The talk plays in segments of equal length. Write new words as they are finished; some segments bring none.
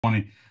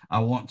I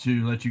want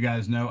to let you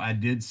guys know I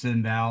did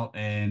send out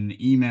an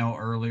email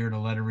earlier to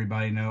let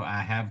everybody know I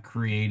have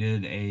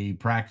created a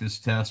practice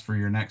test for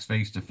your next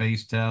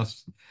face-to-face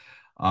test.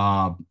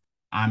 Uh,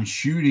 I'm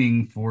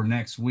shooting for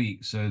next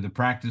week, so the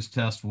practice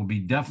test will be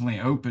definitely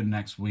open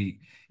next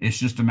week. It's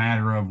just a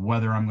matter of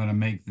whether I'm going to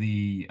make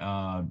the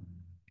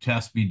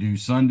test be due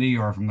Sunday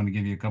or if I'm going to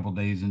give you a couple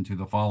days into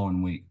the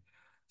following week.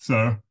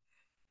 So,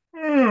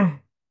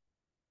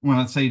 when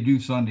I say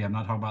due Sunday, I'm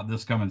not talking about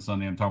this coming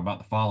Sunday. I'm talking about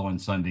the following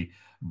Sunday.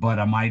 But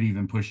I might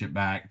even push it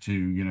back to,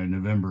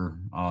 November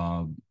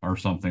or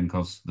something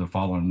because the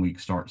following week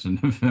starts in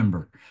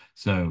November.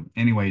 So,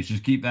 anyways,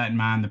 just keep that in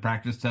mind. The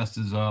practice test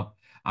is up.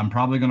 I'm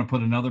probably going to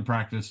put another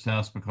practice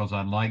test because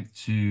I'd like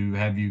to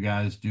have you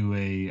guys do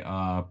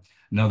a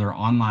another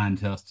online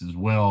test as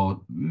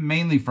well,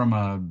 mainly from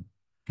a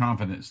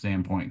confidence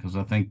standpoint, because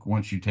I think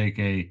once you take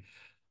a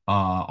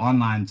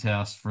online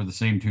test for the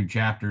same two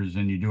chapters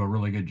and you do a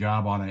really good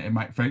job on it, it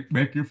might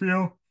make you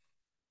feel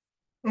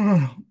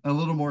a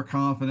little more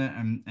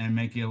confident and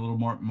make you a little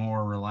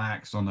more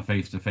relaxed on the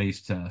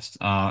face-to-face test.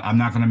 I'm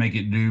not going to make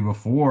it due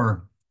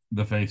before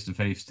the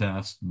face-to-face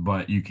test,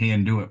 but you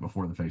can do it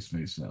before the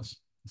face-to-face test.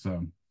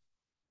 So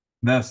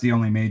that's the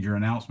only major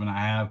announcement I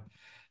have.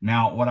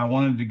 Now, what I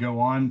wanted to go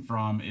on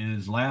from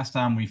is last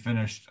time we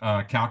finished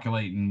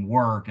calculating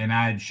work, and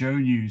I had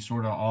shown you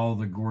sort of all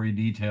the gory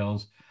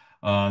details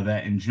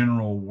that in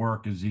general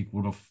work is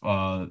equal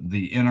to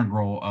the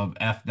integral of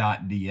f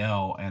dot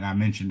dl, and I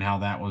mentioned how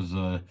that was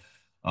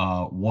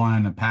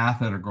one, a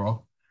path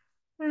integral,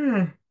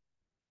 and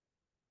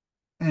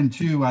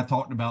two, I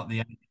talked about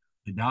the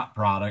dot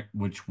product,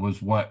 which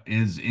was what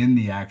is in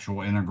the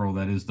actual integral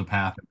that is the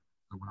path.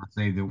 So when I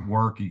say that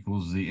work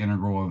equals the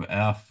integral of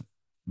f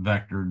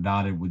vector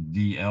dotted with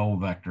dl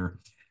vector,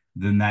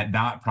 then that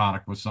dot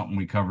product was something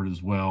we covered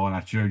as well. And I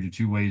showed you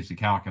two ways to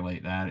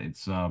calculate that.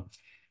 It's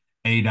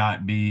a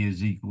dot b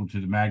is equal to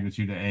the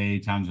magnitude of a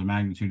times the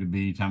magnitude of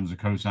b times the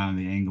cosine of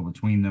the angle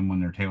between them when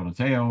they're tail to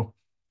tail,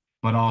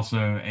 but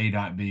also a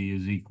dot b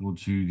is equal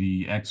to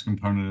the x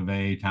component of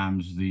a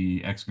times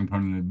the x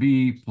component of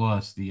b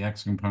plus the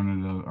x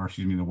component of, or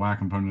excuse me, the y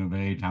component of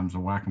a times the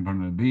y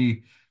component of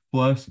b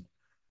plus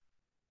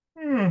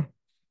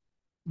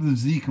the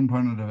z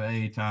component of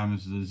a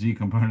times the z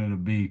component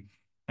of b.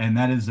 And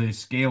that is a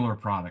scalar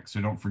product. So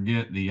don't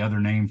forget the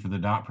other name for the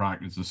dot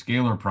product is a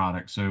scalar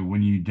product. So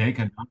when you take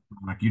a dot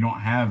product, you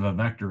don't have a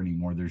vector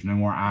anymore. There's no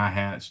more I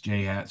hats,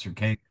 j hats, or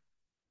k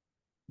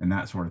and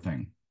that sort of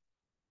thing.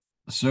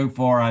 So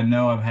far, I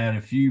know I've had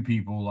a few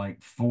people,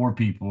 like four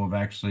people, have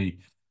actually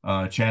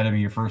chatted me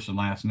your first and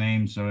last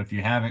name. So if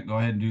you haven't, go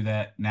ahead and do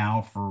that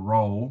now for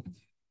roll.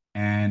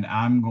 And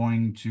I'm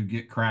going to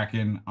get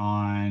cracking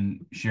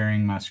on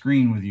sharing my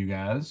screen with you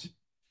guys.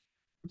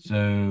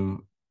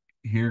 So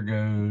here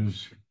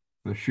goes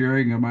the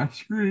sharing of my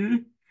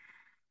screen.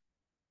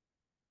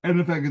 And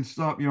if I could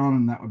stop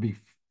yawning, that would be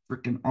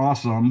freaking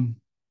awesome.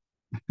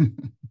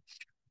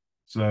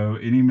 So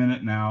any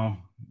minute now,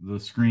 the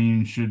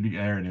screen should be,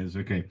 there it is.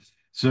 Okay.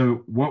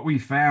 So what we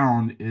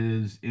found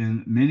is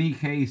in many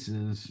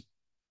cases,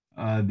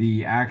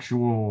 the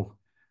actual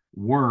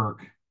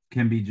work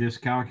can be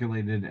just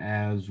calculated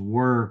as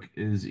work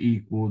is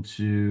equal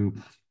to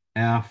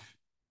F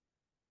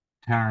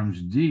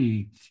times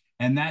D.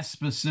 And that's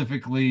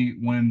specifically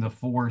when the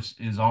force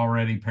is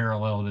already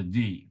parallel to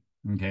D.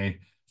 Okay.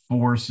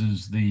 Force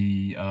is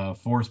the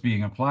force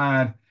being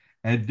applied,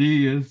 and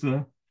D is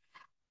the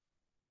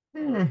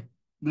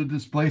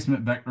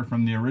displacement vector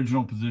from the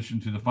original position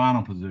to the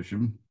final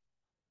position.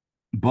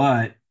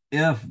 But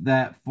if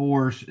that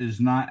force is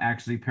not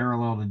actually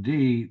parallel to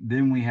D,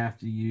 then we have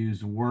to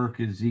use work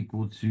is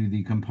equal to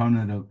the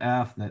component of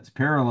F that's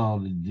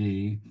parallel to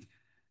D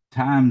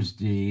times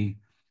D.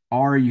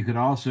 Or you could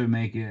also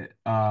make it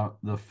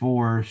the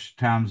force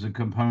times the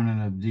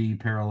component of D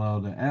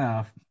parallel to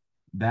F.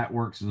 That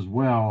works as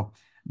well.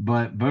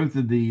 But both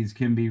of these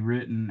can be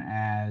written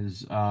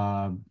as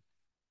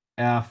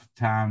F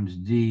times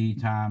D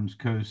times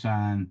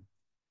cosine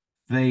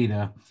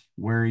theta,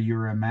 where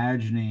you're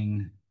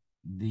imagining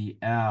the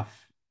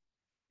F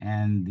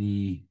and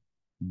the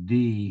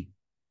D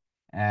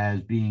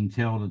as being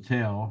tail to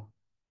tail,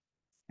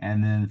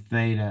 and then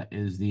theta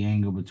is the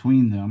angle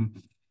between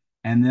them.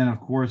 And then, of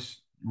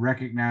course,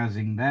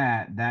 recognizing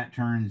that, that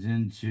turns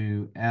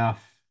into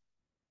F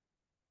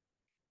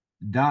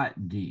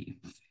dot D.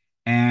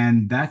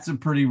 And that's a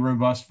pretty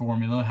robust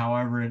formula.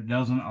 However, it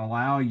doesn't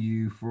allow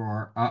you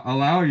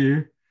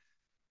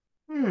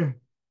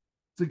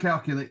to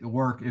calculate the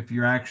work if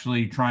you're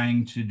actually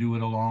trying to do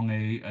it along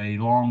a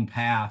long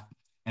path,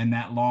 and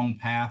that long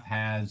path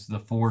has the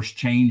force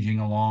changing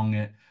along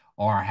it,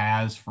 or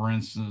has, for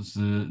instance,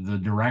 the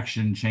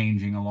direction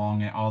changing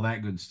along it, all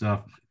that good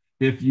stuff.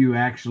 If you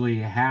actually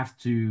have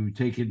to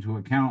take into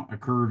account a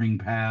curving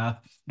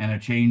path and a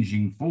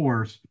changing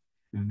force,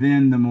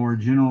 then the more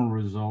general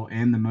result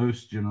and the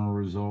most general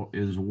result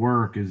is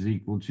work is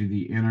equal to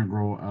the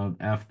integral of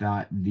f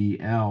dot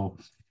dl.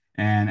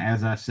 And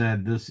as I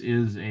said, this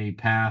is a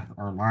path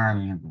or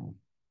line integral.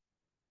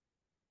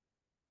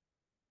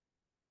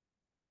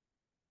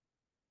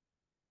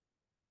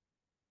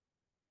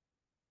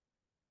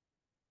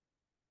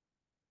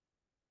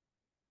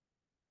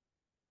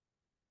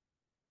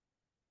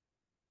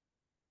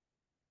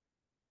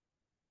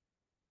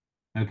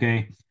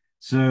 Okay.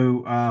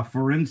 So,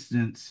 for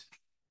instance,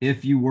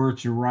 if you were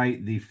to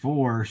write the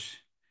force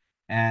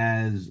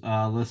as,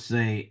 let's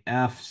say,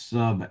 F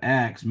sub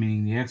x,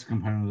 meaning the x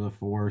component of the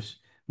force,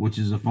 which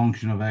is a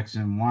function of x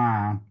and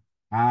y,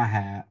 I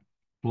hat,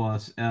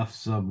 plus F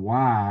sub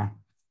y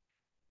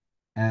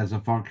as a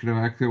function of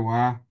x and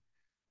y,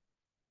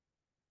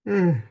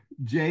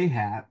 j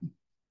hat,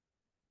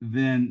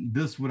 then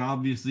this would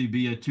obviously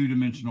be a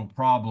two-dimensional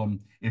problem.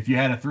 If you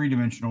had a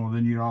three-dimensional,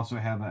 then you'd also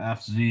have a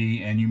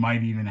fz, and you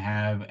might even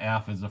have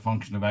f as a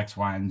function of x,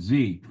 y, and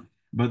z.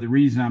 But the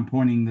reason I'm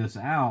pointing this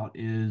out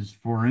is,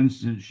 for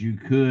instance, you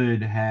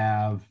could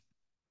have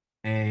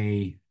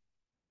a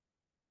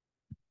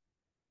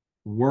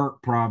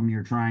work problem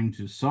you're trying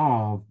to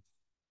solve,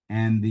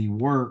 and the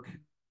work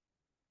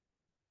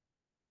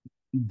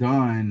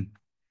done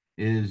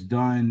is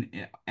done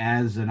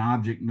as an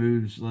object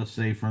moves, let's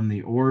say, from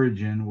the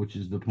origin, which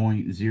is the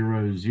point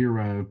 0,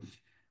 0,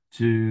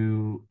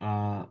 to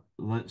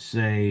let's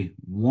say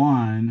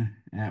 1,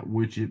 at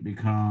which it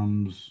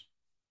becomes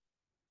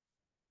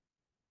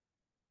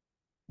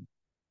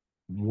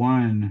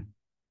 1,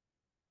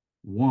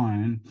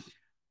 1,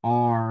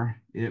 or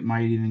it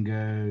might even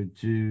go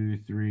 2,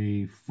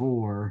 3,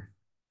 4,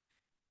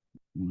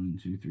 1,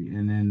 2, 3,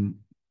 and then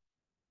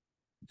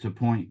to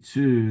point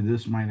 2,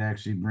 this might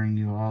actually bring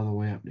you all the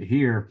way up to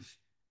here.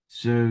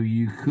 So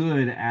you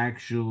could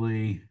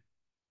actually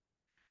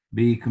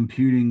be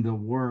computing the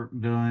work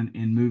done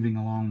in moving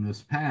along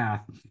this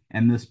path.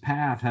 And this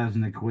path has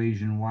an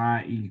equation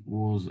y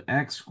equals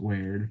x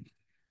squared.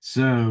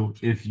 So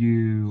if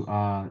you,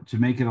 to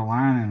make it a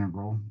line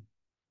integral,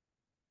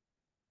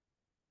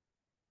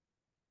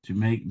 to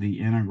make the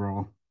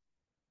integral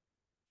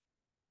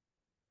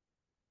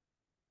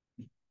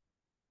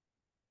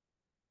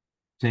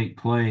take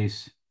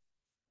place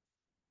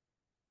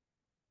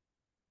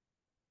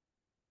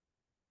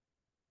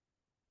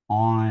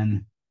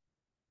on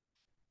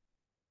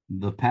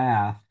the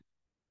path,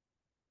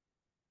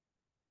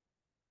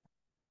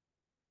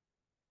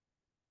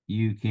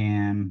 you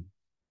can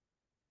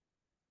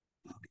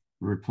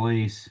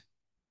replace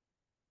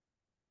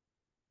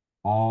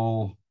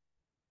all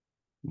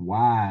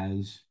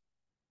y's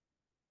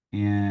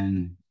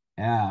in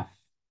f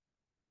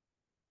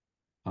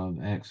of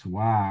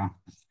xy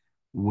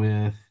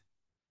with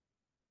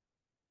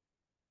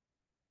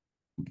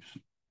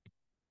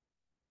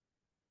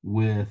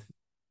with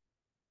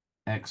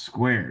x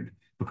squared,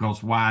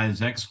 because y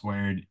is x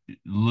squared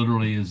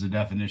literally is the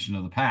definition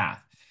of the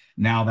path.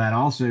 Now that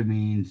also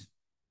means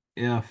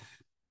if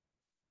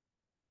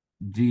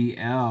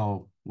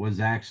dl was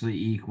actually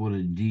equal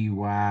to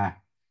dy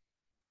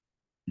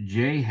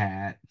j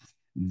hat,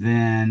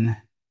 then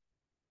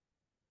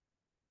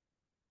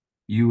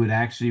you would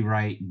actually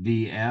write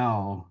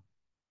dl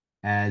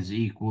as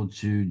equal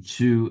to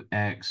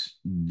 2x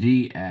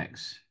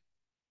dx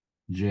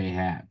j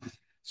hat.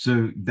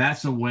 So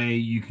that's a way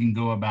you can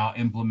go about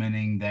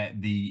implementing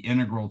that the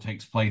integral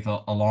takes place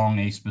along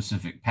a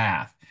specific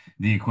path.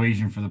 The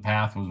equation for the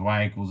path was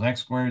y equals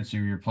x squared, so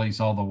you replace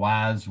all the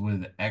y's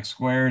with x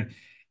squared,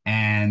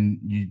 and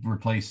you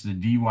replace the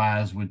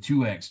dy's with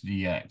 2x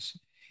dx.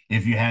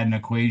 If you had an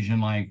equation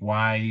like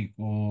y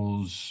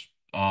equals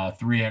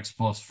 3x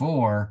plus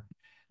 4,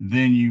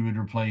 then you would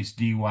replace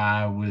dy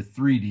with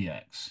 3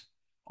 dx.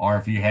 Or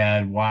if you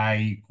had y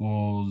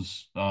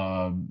equals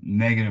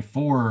negative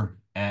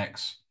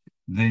 4x,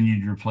 then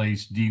you'd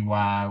replace dy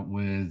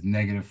with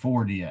negative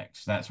 4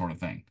 dx, that sort of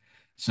thing.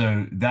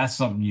 So that's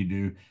something you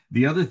do.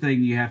 The other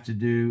thing you have to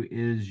do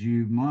is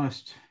you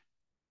must,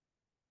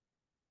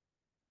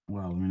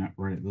 well, let me not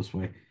write it this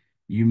way.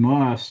 You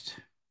must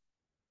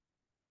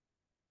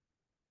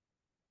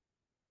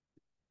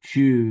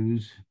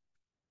choose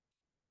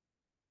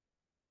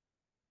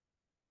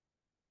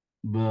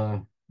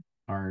the,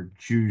 or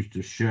choose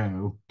to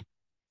show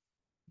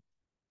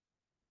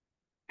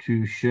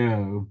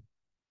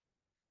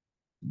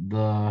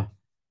the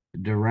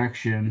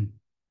direction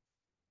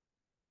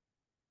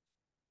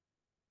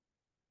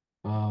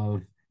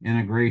of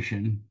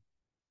integration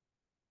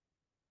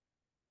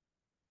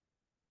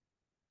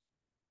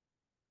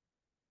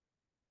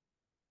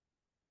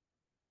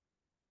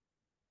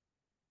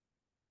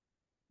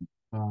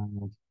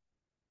uh,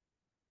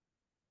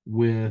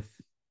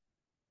 with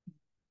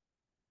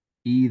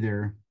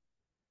either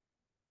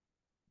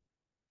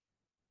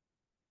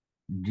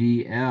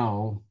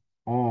DL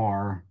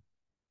or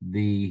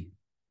the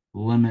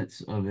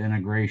limits of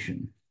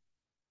integration.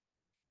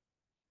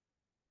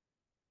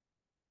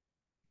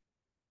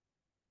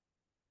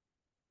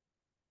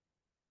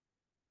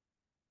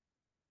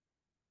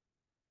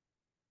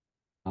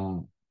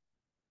 Uh,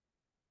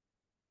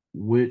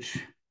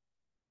 Whichever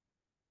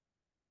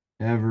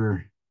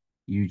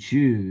you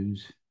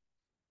choose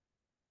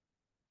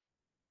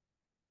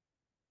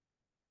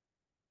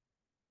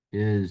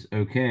is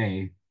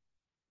okay,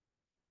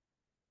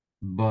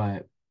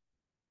 but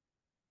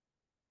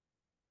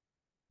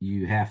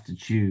you have to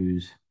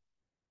choose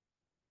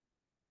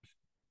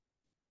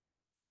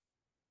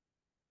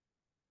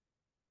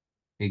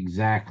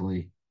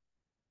exactly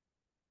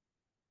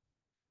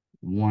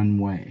one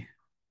way.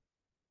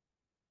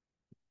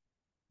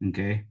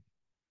 Okay.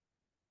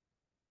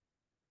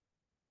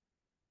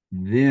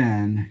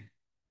 Then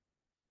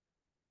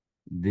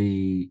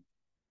the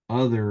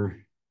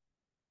other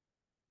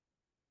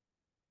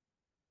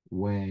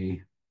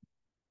way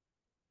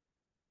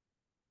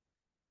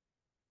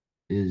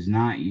is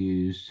not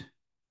used.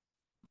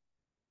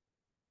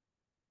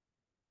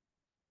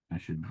 I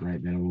should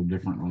write that a little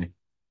differently.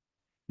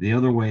 The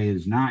other way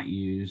is not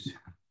used,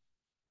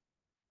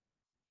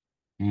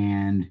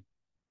 and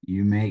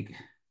you make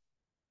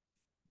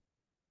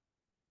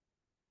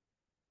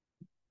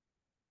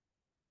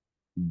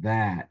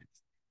that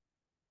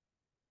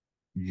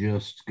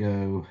just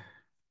go.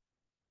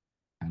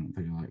 I don't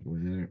think I like the way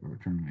that or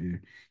turn right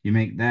here. You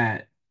make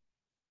that,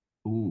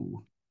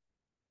 ooh,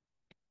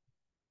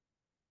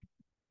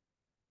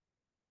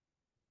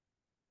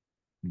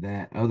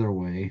 that other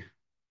way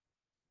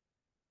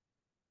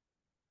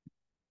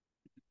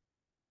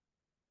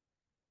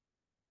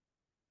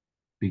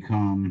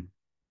become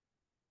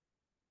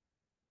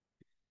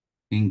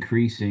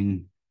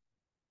increasing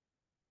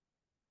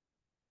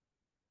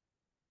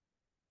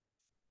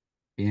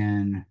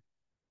in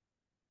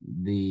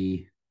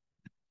the,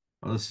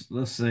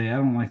 let's say I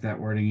don't like that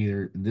wording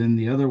either. Then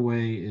the other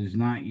way is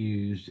not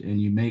used, and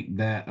you make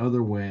that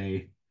other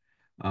way,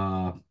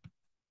 uh,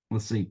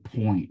 let's say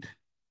point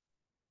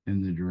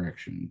in the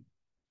direction.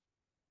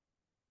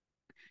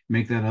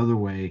 Make that other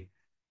way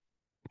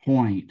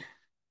point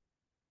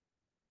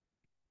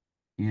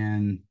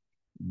in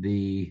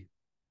the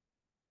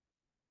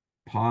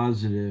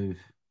positive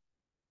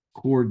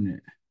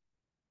coordinate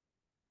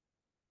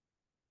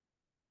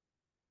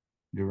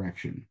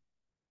direction.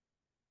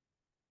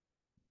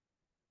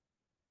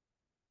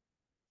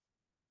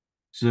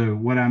 So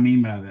what I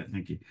mean by that,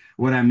 thank you.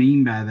 What I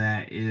mean by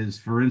that is,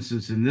 for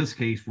instance, in this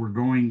case, we're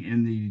going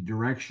in the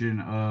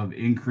direction of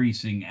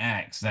increasing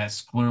x.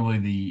 That's clearly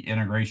the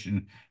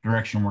integration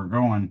direction we're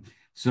going.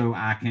 So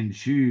I can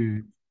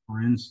choose,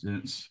 for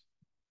instance,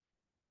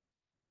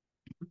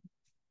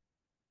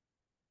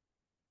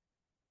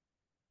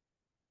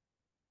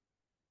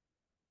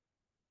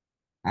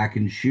 I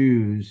can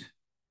choose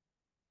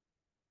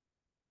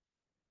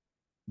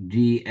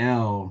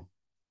DL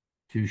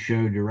to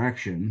show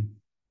direction.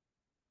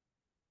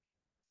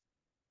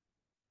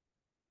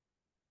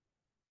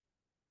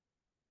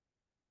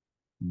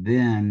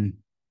 Then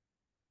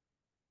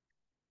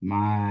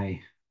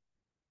my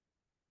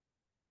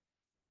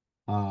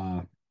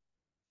uh,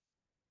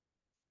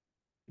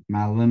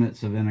 my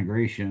limits of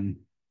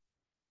integration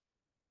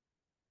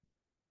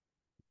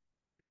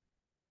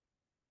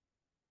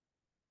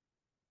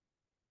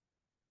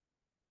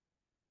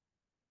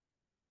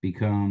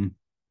become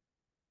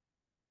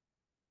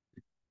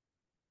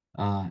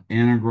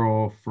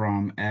integral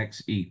from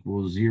x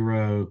equals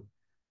 0,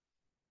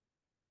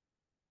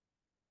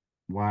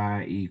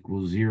 y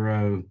equals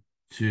 0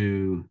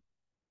 to,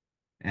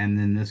 and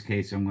in this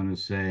case, I'm going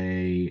to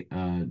say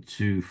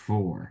to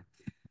 4.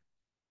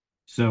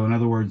 So in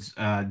other words,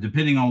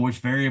 depending on which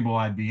variable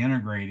I'd be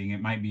integrating,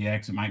 it might be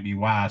x, it might be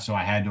y. So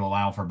I had to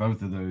allow for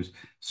both of those.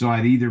 So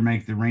I'd either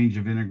make the range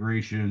of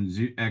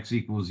integration x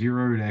equals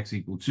 0 to x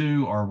equal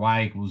 2, or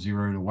y equals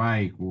 0 to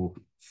y equal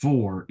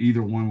 4.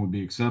 Either one would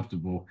be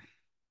acceptable.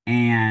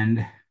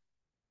 And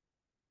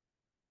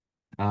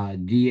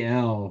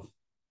dl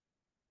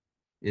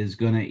is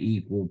going to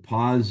equal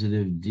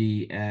positive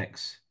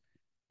dx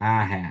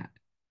I hat.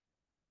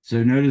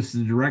 So notice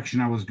the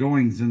direction I was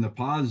going is in the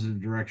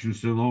positive direction.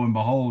 So lo and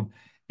behold,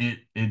 it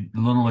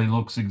literally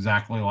looks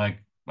exactly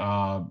like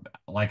I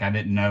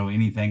didn't know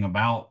anything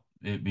about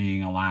it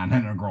being a line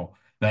integral.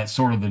 That's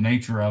sort of the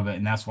nature of it,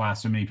 and that's why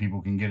so many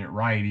people can get it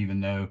right,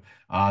 even though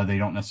they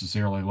don't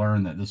necessarily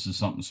learn that this is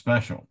something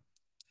special.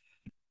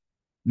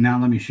 Now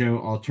let me show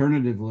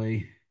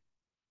alternatively.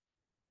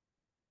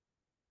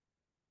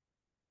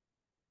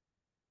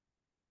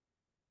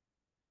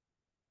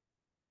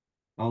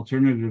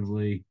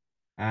 Alternatively,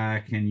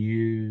 I can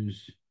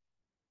use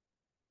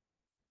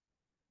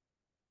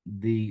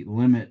the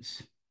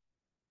limits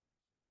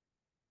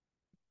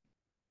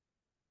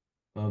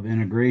of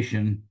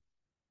integration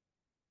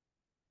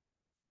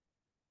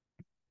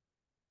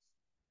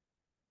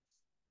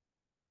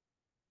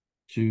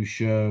to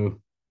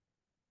show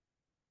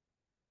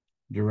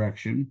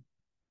direction.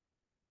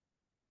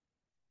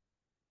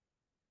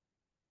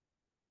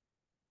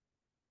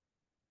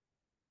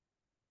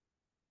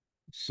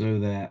 So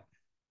that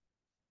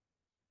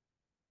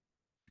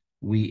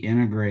we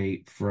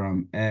integrate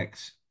from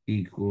x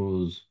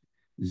equals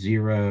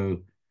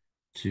 0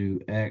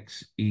 to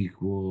x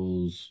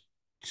equals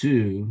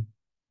 2,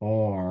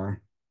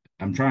 or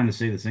I'm trying to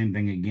say the same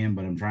thing again,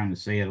 but I'm trying to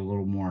say it a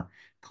little more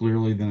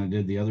clearly than I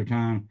did the other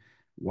time.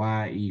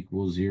 Y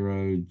equals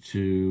 0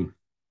 to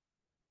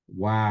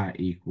y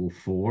equal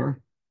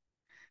 4.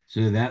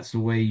 So that's the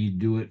way you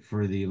do it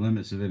for the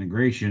limits of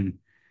integration,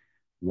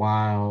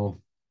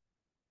 while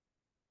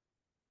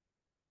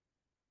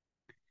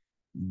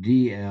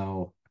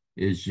dl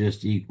is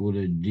just equal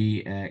to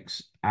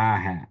dx I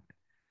hat.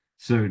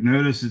 So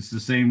notice it's the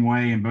same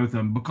way in both of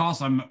them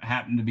because I'm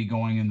happen to be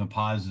going in the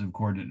positive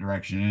coordinate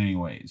direction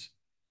anyways.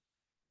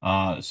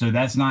 So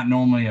that's not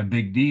normally a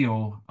big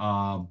deal.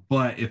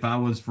 But if I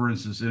was, for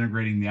instance,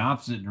 integrating the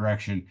opposite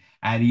direction,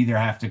 I'd either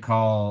have to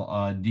call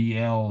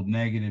dl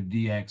negative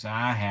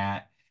dxi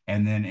hat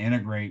and then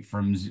integrate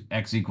from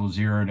x equals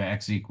 0 to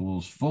x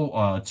equals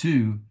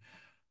 2,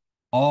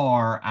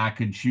 or I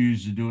could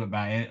choose to do it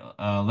by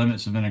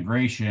limits of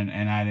integration,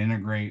 and I'd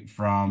integrate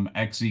from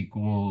x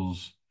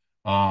equals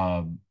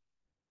uh,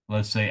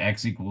 let's say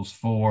x equals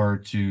 4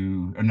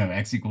 to, or no,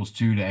 x equals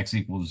 2 to x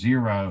equals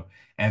 0,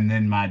 and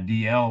then my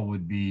DL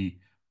would be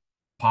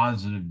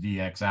positive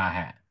dxi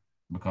hat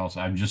because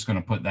I'm just going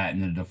to put that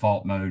in the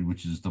default mode,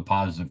 which is the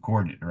positive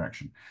coordinate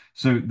direction.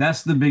 So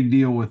that's the big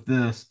deal with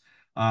this.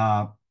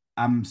 Uh,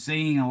 I'm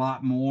seeing a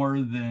lot more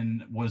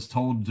than was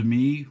told to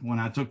me when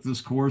I took this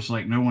course.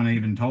 Like no one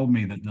even told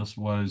me that this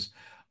was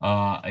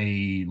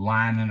a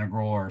line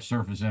integral or a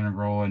surface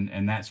integral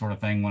and that sort of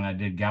thing. When I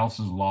did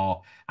Gauss's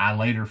law, I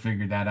later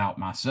figured that out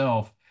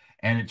myself.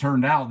 And it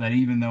turned out that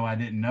even though I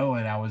didn't know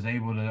it, I was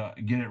able to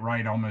get it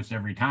right almost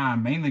every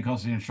time, mainly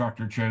because the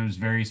instructor chose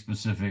very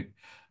specific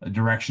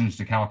directions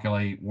to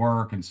calculate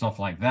work and stuff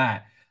like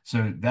that.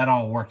 So that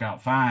all worked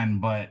out fine.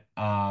 But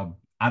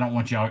I don't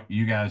want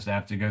you guys to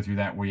have to go through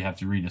that where you have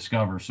to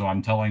rediscover. So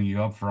I'm telling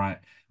you up front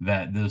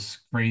that this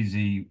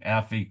crazy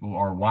f equal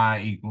or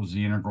y equals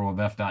the integral of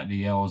f dot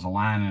dl is a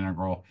line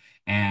integral.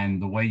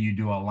 And the way you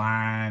do a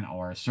line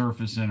or a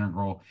surface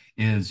integral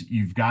is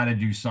you've got to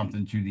do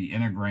something to the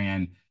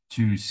integrand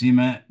to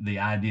cement the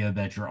idea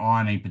that you're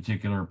on a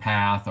particular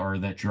path or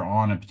that you're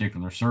on a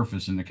particular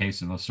surface in the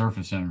case of a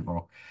surface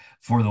integral.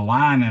 For the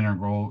line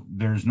integral,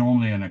 there's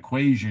normally an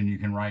equation you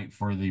can write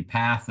for the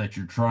path that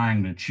you're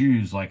trying to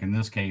choose. Like in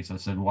this case, I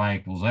said y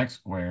equals x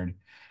squared.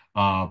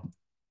 Uh,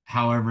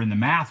 However, in the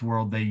math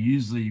world, they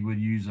usually would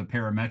use a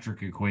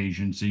parametric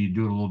equation, so you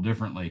do it a little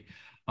differently.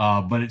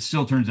 But it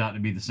still turns out to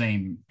be the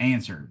same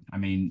answer. I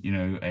mean,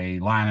 a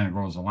line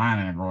integral is a line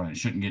integral, and it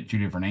shouldn't get two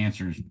different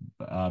answers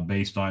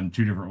based on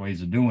two different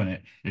ways of doing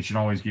it. It should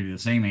always give you the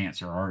same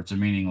answer, or it's a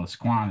meaningless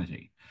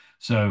quantity.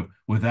 So,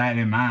 with that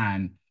in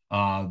mind,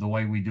 the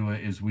way we do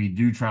it is we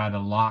do try to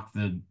lock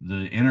the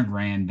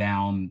integrand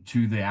down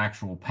to the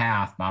actual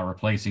path by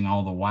replacing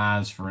all the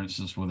y's, for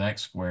instance, with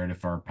x squared,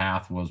 if our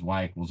path was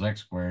y equals x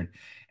squared,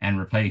 and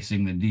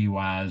replacing the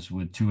dy's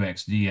with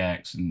 2x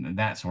dx and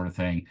that sort of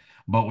thing.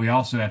 But we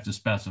also have to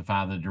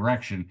specify the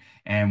direction,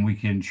 and we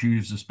can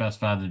choose to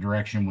specify the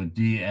direction with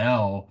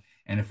dl.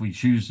 And if we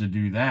choose to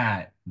do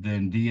that,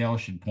 then dl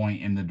should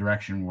point in the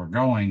direction we're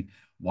going,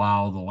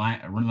 while the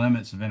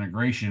limits of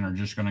integration are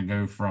just going to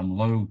go from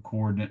low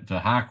coordinate to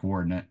high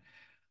coordinate.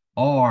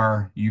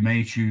 Or you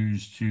may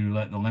choose to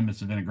let the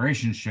limits of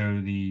integration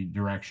show the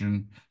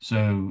direction.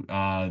 So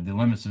the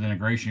limits of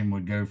integration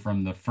would go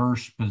from the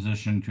first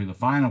position to the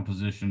final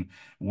position,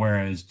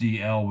 whereas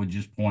DL would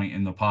just point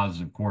in the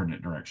positive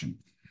coordinate direction.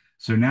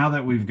 So now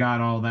that we've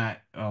got all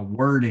that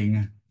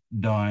wording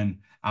done,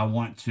 I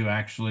want to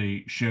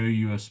actually show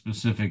you a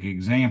specific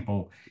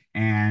example.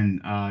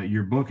 And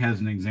your book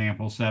has an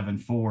example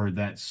 7.4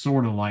 that's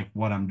sort of like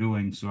what I'm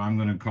doing. So I'm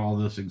going to call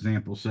this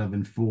example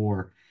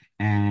 7.4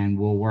 and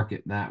we'll work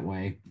it that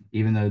way.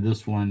 Even though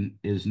this one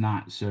is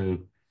not so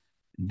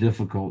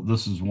difficult,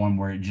 this is one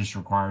where it just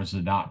requires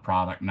the dot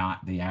product,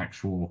 not the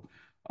actual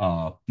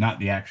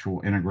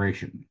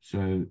integration.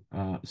 So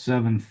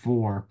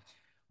 7.4,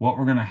 what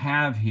we're going to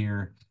have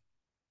here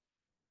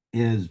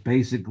is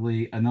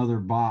basically another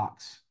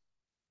box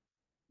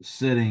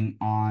sitting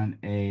on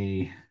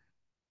a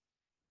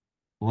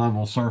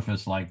level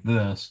surface like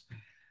this.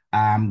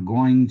 I'm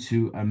going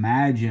to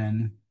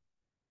imagine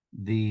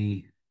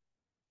the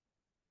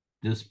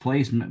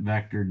displacement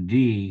vector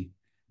D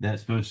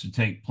that's supposed to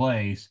take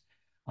place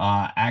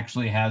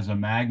actually has a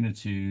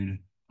magnitude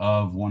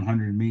of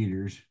 100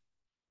 meters.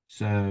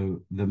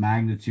 So the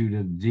magnitude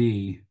of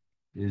D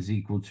is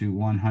equal to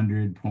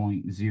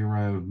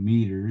 100.0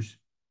 meters.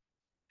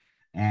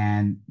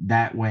 And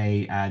that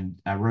way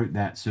I wrote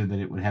that so that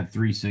it would have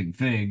three sig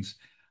figs.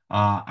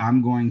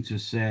 I'm going to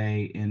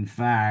say, in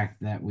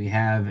fact, that we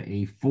have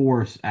a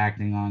force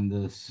acting on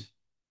this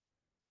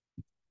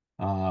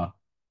uh,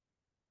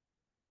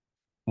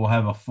 we'll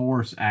have a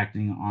force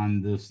acting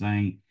on this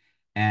thing,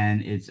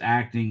 and it's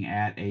acting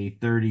at a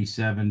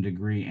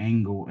 37-degree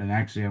angle. And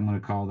actually, I'm going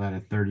to call that a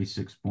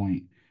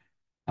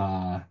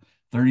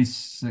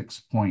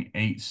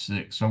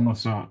 36.86. So I'm going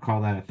to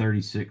call that a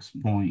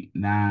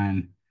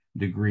 36.9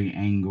 degree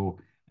angle.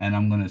 And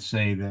I'm going to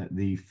say that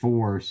the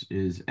force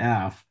is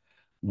F,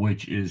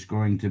 which is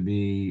going to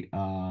be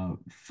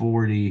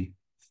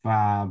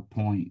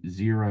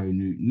 45.0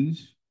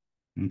 newtons.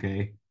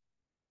 Okay.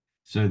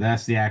 So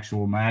that's the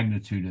actual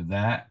magnitude of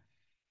that.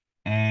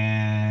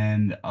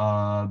 And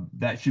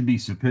that should be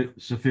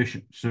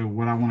sufficient. So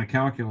what I want to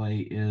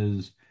calculate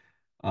is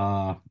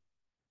uh,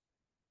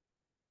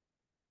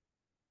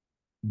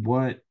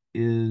 what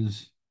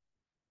is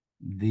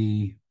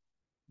the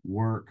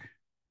work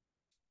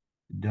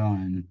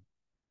done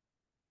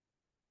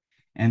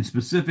And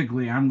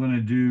specifically, I'm going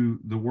to do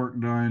the work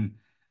done,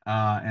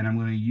 and I'm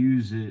going to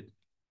use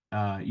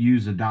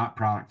a dot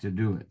product to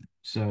do it.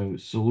 So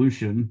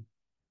solution,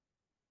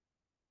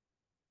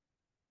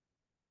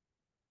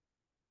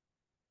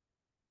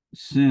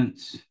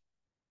 since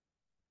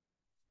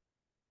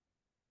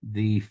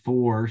the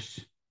force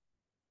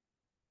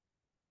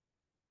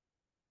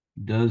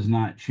does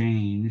not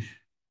change,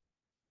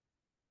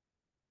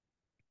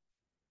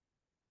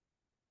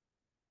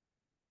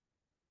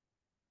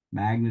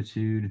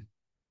 magnitude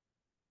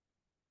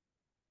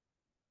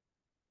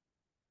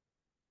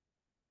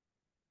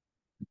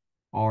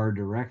or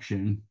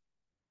direction,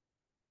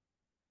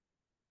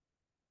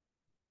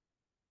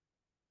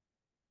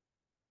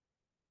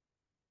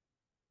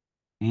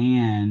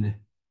 and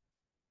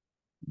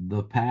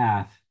the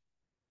path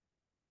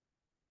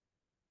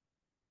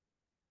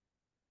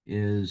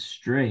is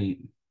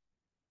straight,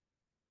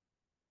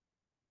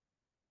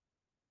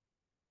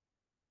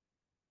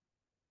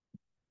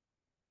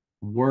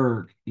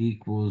 work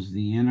equals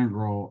the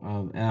integral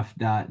of f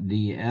dot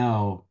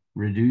dl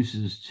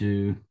reduces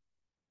to,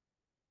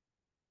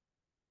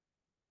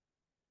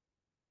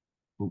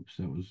 oops,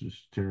 that was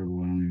just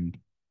terrible. I don't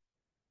even,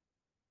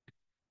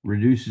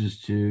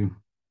 reduces to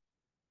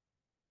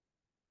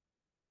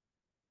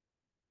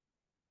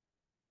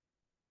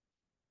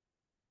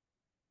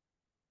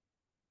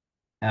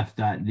f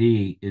dot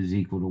d is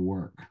equal to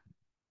work.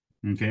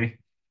 Okay.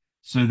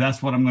 So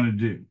that's what I'm going to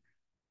do.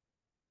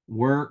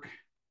 Work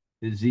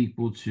is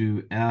equal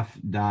to f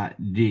dot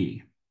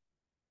d.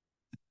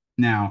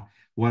 Now,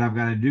 what I've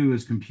got to do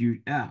is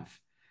compute f.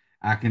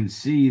 I can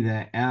see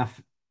that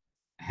f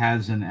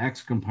has an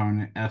x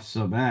component, f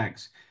sub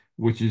x,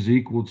 which is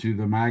equal to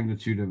the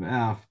magnitude of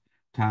f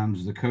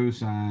times the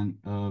cosine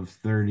of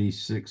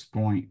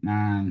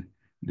 36.9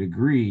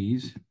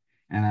 degrees.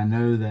 And I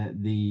know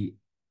that the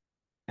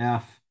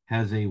f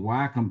has a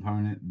y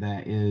component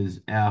that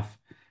is f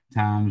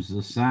times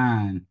the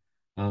sine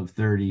of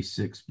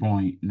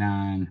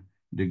 36.9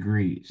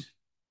 degrees.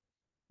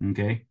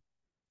 Okay.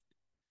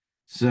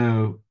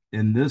 So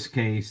in this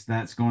case,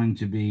 that's going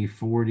to be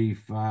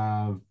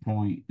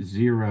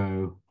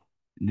 45.0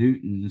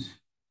 newtons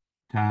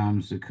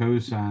times the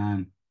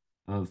cosine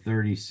of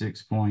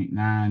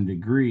 36.9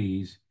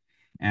 degrees.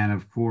 And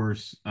of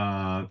course,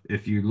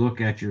 if you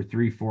look at your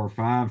 3, 4,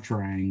 5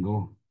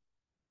 triangle,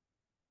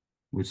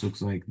 which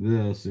looks like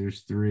this,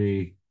 there's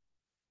 3,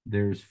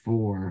 there's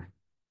 4.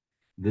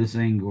 This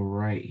angle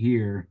right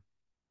here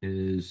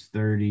is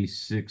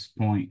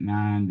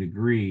 36.9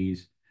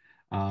 degrees.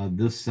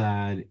 This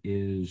side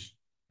is,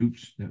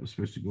 oops, that was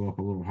supposed to go up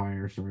a little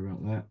higher. Sorry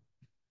about that.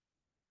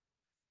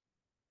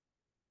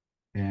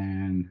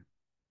 And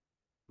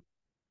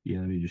yeah,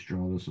 let me just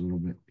draw this a little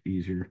bit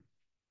easier.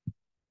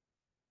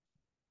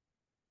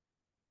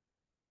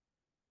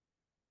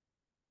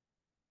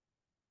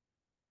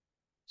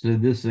 So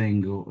this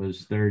angle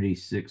is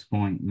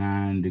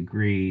 36.9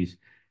 degrees.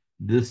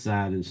 This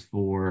side is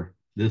 4,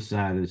 this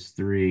side is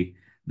 3,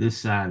 this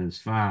side is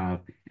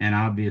 5, and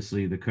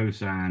obviously the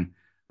cosine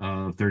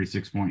of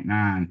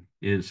 36.9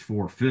 is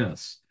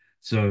 4/5.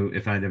 So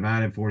if I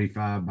divided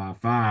 45 by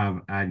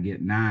 5, I'd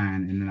get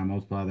 9, and then I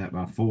multiply that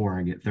by 4,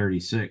 I get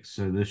 36.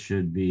 So this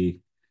should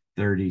be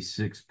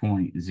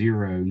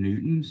 36.0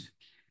 newtons,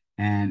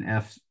 and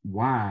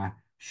Fy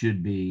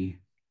should be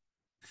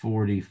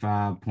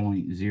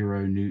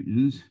 45.0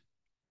 newtons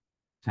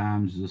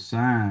times the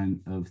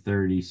sine of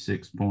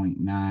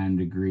 36.9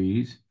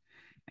 degrees.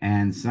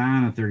 And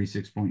sine of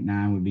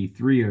 36.9 would be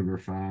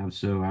 3/5.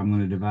 So I'm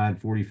going to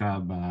divide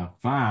 45 by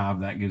 5.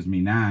 That gives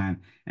me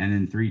 9. And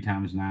then 3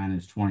 times 9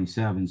 is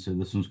 27. So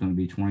this one's going to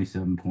be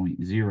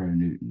 27.0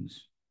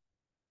 newtons.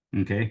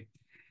 Okay.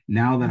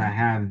 Now that I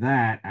have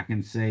that, I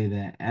can say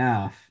that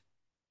F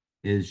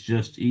is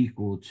just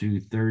equal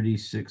to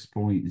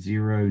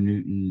 36.0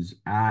 newtons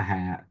I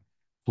hat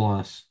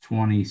plus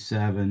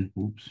 27,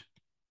 oops,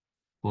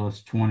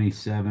 plus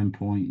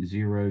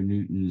 27.0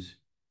 newtons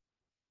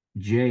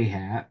J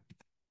hat.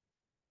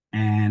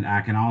 And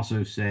I can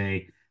also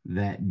say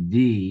that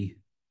D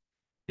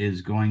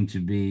is going to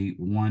be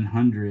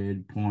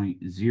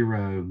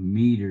 100.0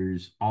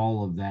 meters,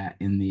 all of that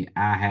in the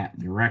I hat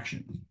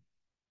direction.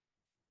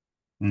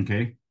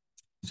 Okay.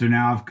 So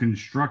now I've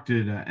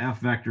constructed a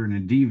F vector and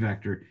a D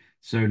vector.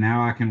 So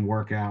now I can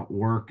work out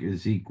work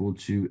is equal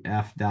to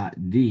F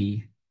dot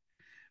D,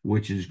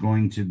 which is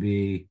going to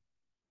be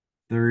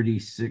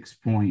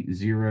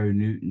 36.0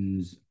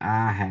 newtons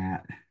I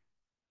hat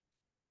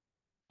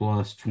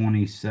plus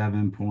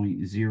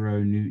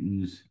 27.0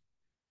 newtons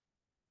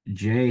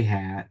J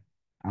hat.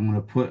 I'm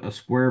going to put a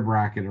square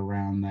bracket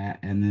around that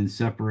and then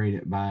separate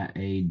it by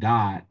a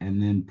dot and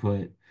then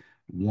put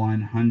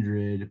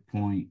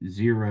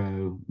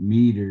 100.0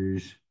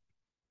 meters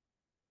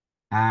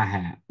I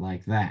hat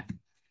like that.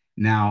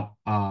 Now,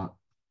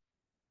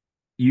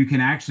 you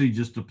can actually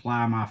just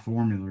apply my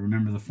formula.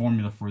 Remember, the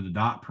formula for the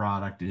dot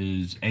product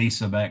is a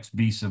sub x,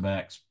 b sub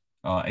x,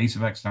 a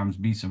sub x times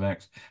b sub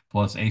x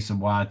plus a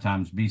sub y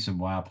times b sub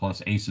y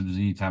plus a sub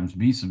z times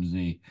b sub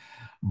z.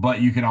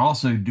 But you can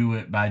also do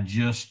it by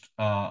just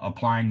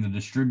applying the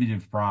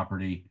distributive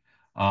property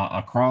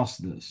across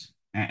this.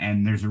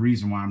 And there's a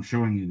reason why I'm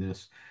showing you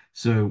this.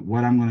 So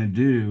what I'm going to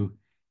do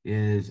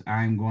is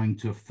I'm going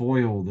to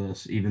FOIL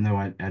this, even though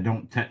I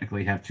don't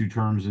technically have two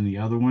terms in the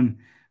other one,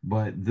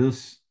 but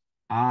this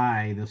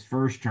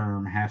first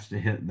term has to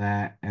hit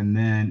that, and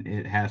then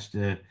it has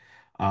to,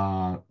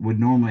 would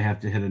normally have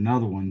to hit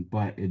another one,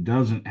 but it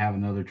doesn't have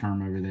another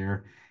term over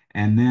there.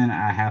 And then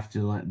I have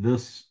to let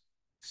this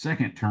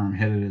second term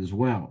hit it as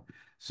well.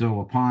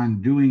 So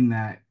upon doing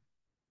that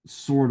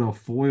sort of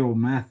FOIL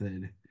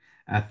method,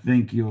 I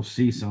think you'll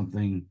see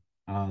something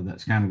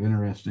that's kind of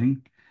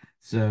interesting.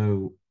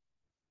 So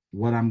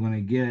what I'm going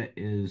to get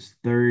is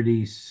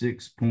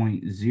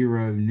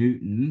 36.0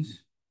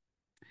 newtons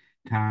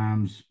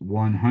times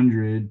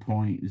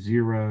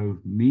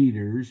 100.0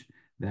 meters.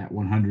 That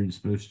 100 is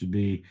supposed to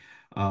be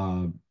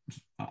uh,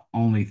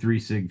 only 3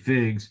 sig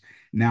figs.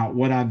 Now,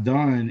 what I've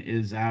done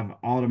is I've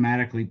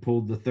automatically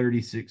pulled the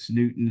 36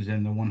 newtons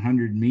and the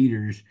 100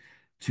 meters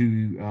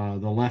to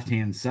the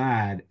left-hand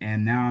side,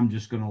 and now I'm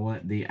just going to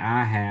let the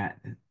I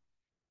hat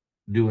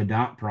do a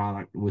dot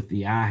product with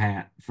the I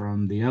hat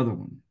from the other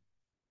one.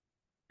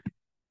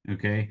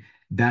 Okay,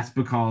 that's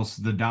because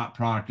the dot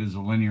product is a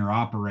linear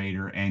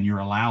operator, and you're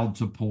allowed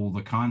to pull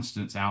the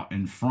constants out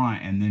in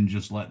front and then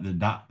just let the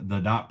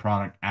dot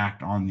product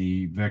act on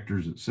the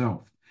vectors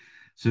itself.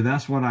 So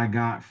that's what I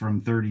got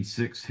from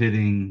 36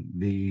 hitting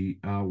the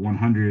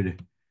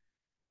 100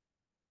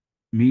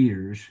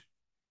 meters.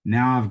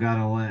 Now I've got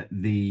to let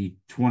the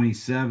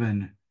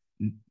 27.0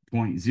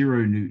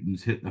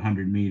 newtons hit the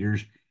 100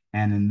 meters.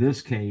 And in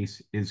this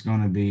case, it's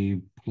going to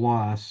be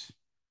plus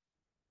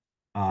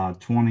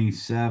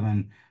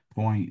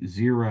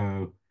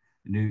 27.0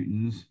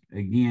 newtons.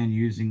 Again,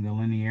 using the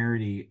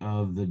linearity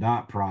of the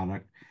dot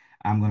product,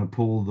 I'm going to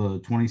pull the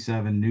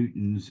 27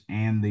 newtons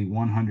and the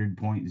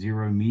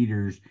 100.0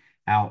 meters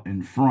out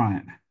in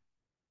front.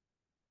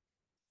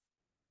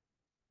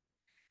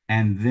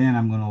 And then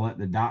I'm going to let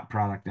the dot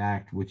product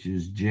act, which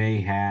is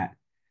J hat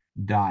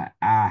dot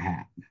I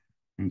hat.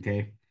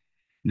 Okay.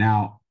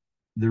 Now,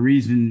 the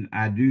reason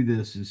I do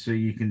this is so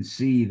you can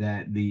see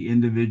that the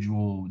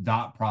individual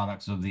dot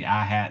products of the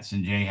I hats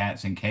and J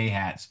hats and K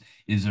hats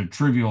is a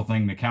trivial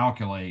thing to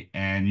calculate,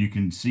 and you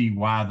can see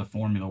why the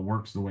formula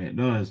works the way it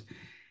does.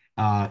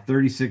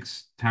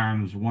 36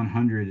 times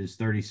 100 is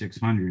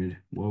 3,600.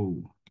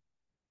 Whoa.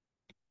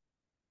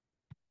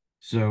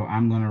 So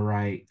I'm going to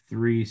write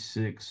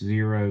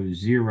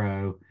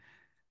 3600,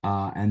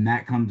 and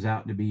that comes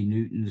out to be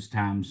newtons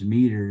times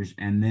meters.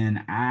 And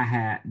then I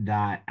hat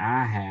dot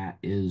I hat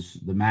is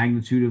the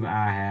magnitude of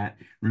I hat.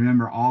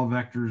 Remember, all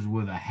vectors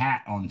with a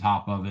hat on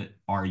top of it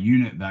are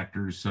unit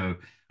vectors. So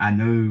I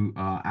know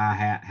I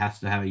hat has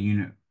to have a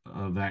unit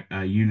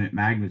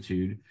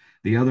magnitude.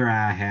 The other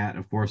I hat,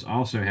 of course,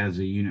 also has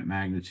a unit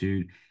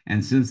magnitude.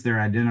 And since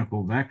they're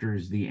identical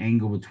vectors, the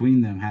angle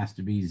between them has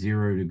to be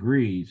 0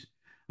 degrees.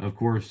 Of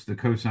course, the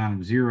cosine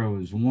of 0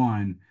 is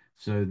 1.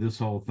 So this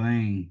whole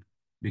thing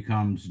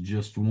becomes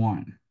just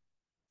 1.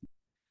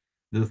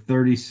 The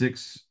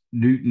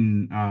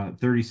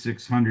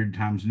 3,600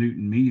 times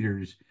Newton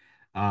meters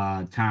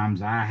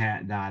times I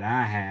hat dot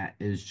I hat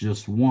is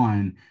just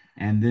 1.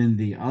 And then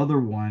the other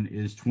one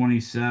is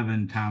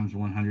 27 times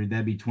 100.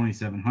 That'd be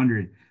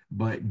 2,700.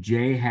 But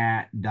J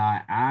hat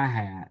dot I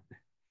hat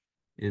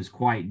is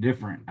quite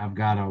different. I've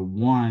got a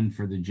 1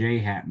 for the J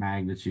hat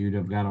magnitude.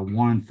 I've got a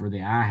 1 for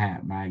the I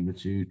hat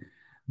magnitude.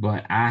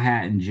 But I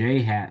hat and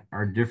J hat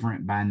are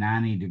different by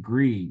 90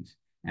 degrees.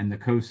 And the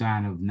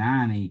cosine of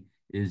 90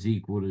 is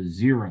equal to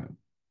 0.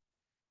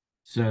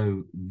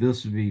 So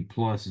this would be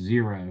plus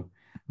 0.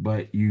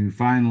 But you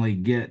finally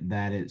get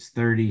that it's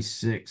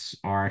 36,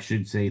 or I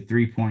should say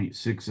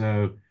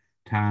 3.60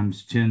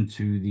 times 10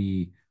 to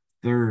the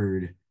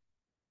third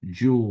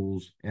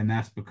joules, and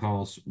that's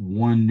because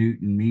 1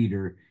 Newton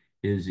meter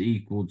is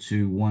equal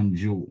to 1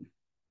 joule.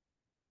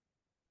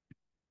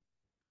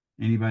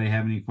 Anybody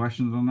have any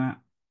questions on that?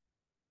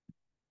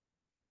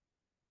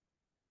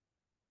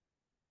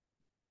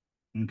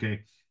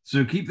 Okay,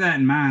 so keep that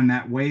in mind.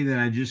 That way that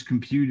I just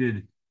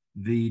computed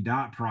the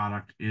dot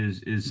product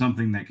is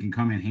something that can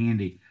come in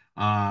handy.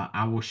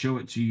 I will show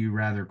it to you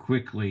rather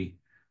quickly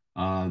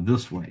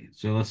this way.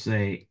 So let's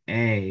say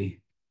A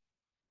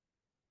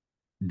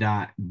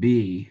dot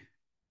B,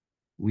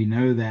 we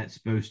know that's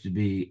supposed to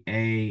be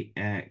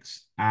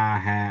AX I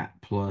hat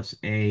plus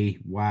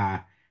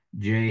AY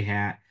J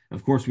hat.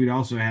 Of course, we'd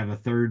also have a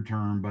third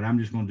term, but I'm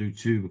just going to do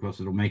 2 because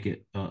it'll make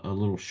it a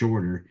little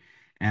shorter.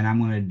 And I'm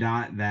going to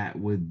dot that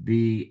with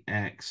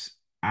BX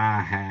I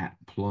hat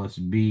plus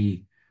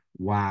BY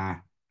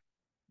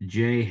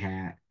J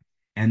hat.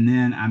 And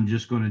then I'm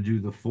just going to do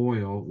the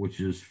FOIL,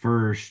 which is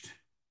first.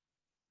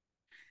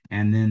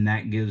 And then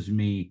that gives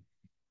me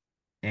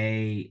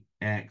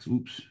AX,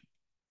 oops,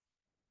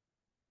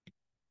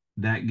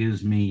 that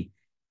gives me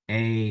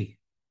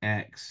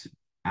AX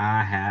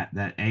I hat.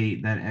 That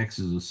X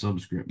is a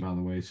subscript, by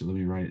the way. So let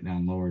me write it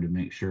down lower to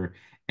make sure.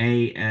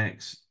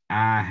 AX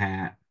I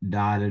hat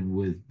dotted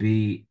with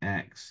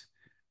BX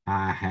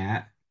I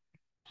hat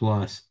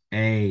plus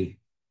A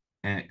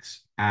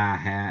X I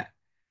hat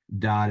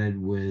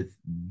dotted with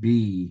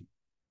B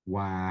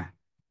Y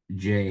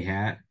J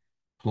hat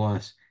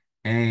plus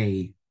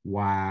A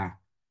Y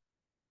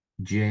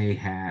J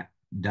hat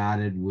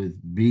dotted with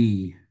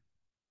B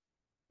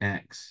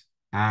X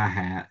I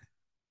hat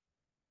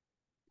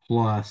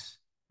plus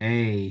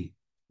A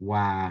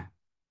Y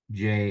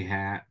J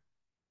hat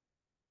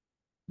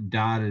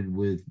dotted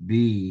with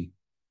B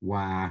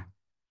Y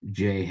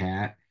J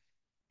hat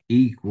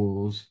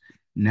equals,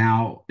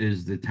 now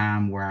is the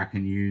time where I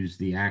can use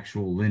the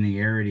actual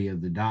linearity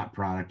of the dot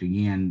product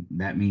again.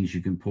 That means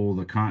you can pull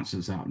the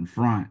constants out in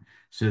front.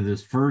 So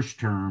this first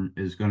term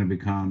is going to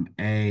become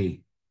A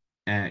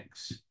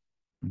X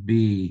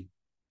B.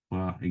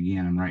 Well,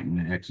 again, I'm writing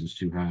the X is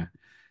too high.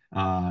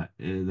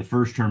 The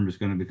first term is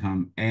going to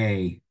become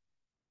A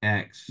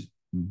X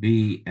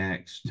B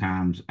X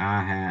times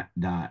I hat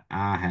dot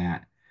I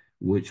hat,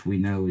 which we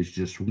know is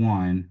just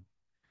one,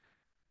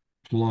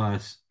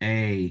 plus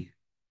A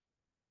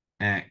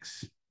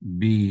X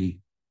B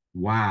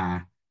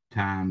Y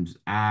times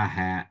I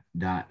hat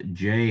dot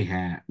J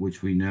hat,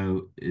 which we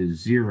know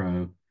is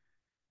zero,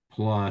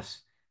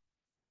 plus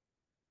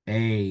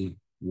A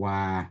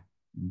Y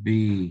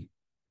B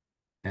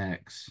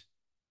X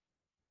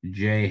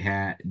J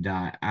hat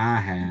dot I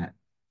hat,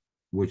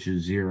 which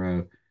is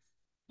zero,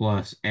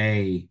 plus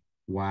A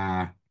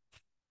Y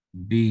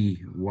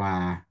B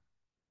Y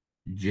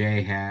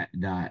J hat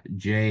dot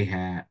J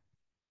hat,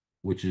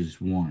 which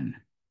is one.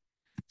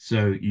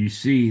 So you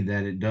see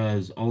that it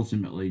does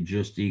ultimately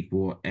just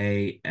equal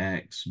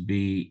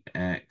AXBX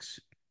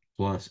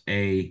plus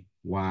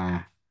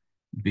AYBY.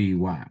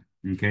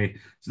 Okay,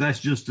 so that's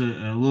just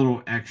a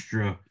little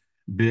extra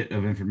bit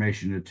of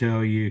information to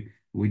tell you.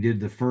 We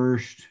did the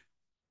first,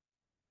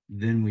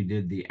 then we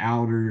did the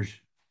outers,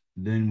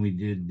 then we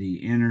did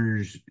the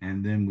inners,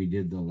 and then we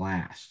did the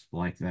last,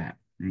 like that.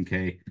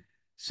 Okay,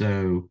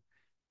 so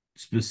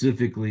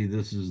specifically,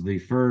 this is the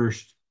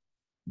first,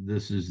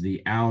 this is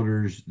the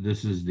outers,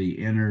 this is the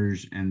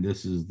inners, and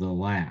this is the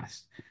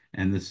last.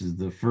 And this is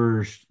the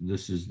first,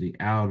 this is the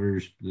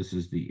outers, this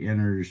is the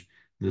inners,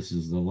 this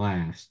is the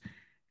last.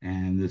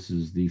 And this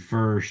is the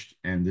first,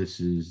 and this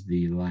is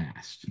the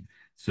last.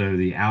 So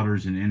the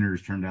outers and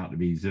inners turned out to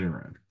be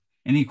zero.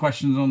 Any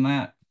questions on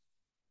that?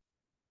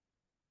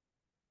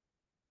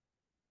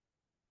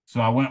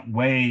 So I went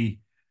way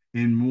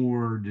in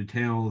more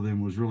detail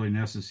than was really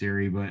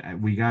necessary, but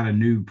we got a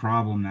new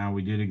problem now.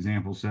 We did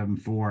example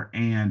 7.4,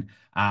 and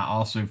I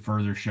also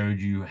further showed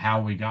you how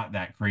we got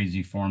that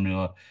crazy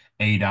formula.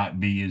 A dot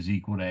B is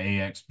equal to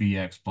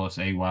AXBX plus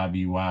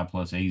AYBY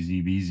plus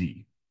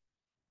AZBZ.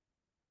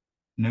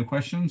 No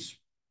questions?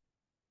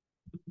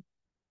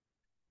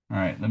 All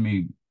right, let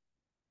me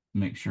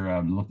make sure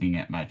I'm looking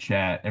at my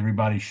chat.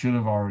 Everybody should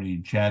have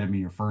already chatted me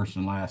your first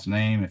and last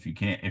name. If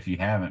you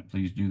haven't,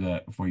 please do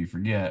that before you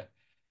forget.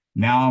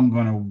 Now I'm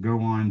going to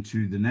go on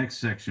to the next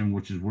section,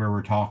 which is where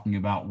we're talking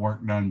about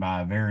work done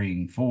by a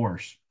varying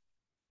force.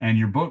 And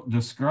your book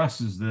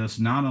discusses this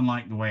not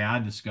unlike the way I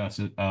discuss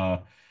it.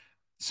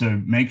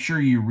 So make sure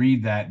you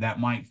read that. That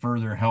might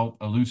further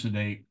help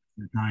elucidate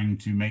what you're trying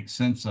to make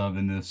sense of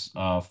in this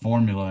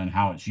formula and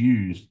how it's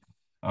used.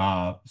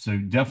 So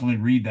definitely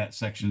read that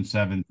section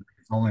 7.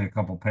 It's only a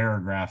couple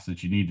paragraphs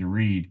that you need to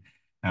read,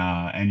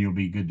 and you'll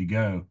be good to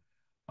go.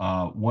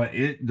 What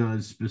it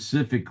does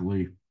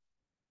specifically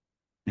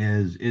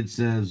is it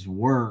says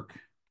work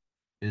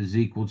is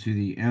equal to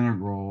the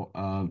integral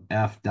of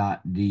f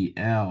dot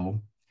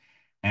dl,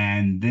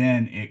 and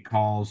then it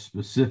calls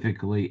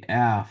specifically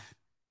f.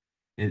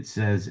 It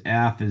says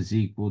f is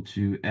equal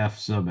to f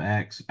sub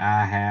x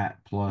I hat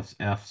plus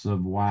f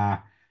sub y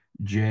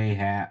j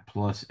hat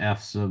plus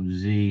f sub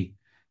z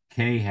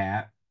k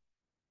hat,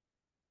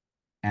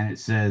 and it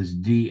says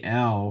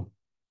dl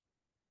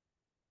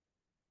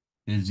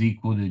is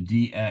equal to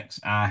dx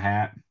I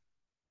hat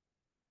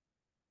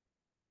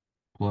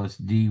plus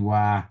dy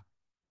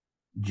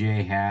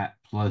j hat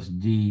plus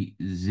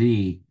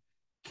dz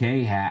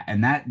k hat,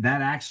 and that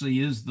actually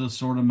is the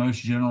sort of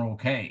most general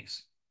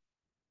case.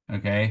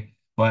 Okay,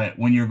 but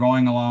when you're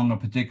going along a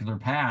particular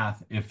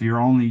path, if you're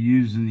only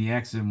using the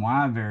x and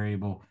y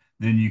variable,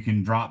 then you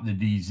can drop the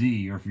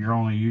dz, or if you're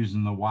only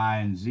using the y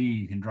and z,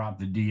 you can drop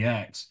the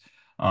dx.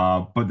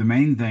 But the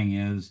main thing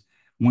is,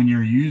 when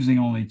you're using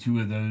only two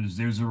of those,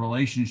 there's a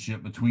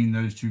relationship between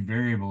those two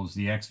variables,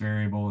 the x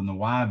variable and the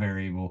y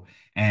variable,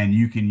 and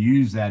you can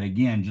use that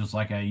again, just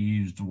like I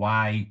used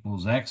y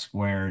equals x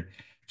squared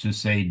to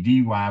say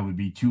dy would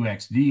be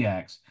 2x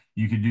dx.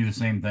 You could do the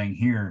same thing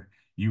here.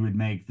 You would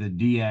make the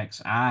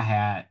dx I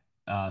hat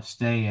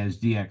stay as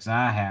dx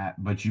I hat,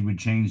 but you would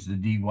change the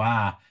dy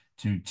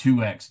to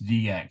 2x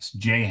dx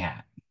j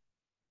hat.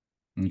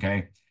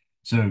 Okay,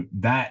 so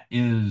that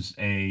is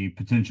a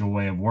potential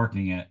way of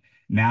working it.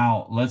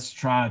 Now let's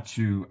try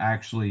to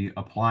actually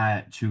apply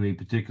it to a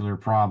particular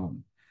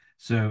problem.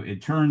 So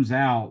it turns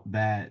out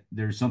that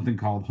there's something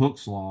called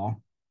Hooke's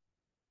law,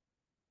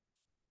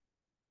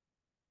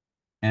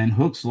 and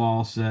Hooke's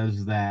law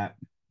says that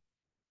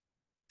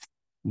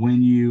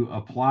when you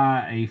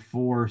apply a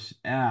force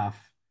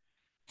F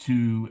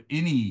to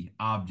any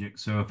object.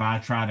 So if I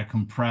try to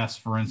compress,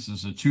 for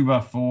instance, a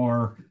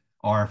 2x4,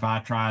 or if I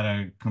try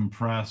to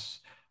compress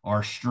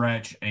or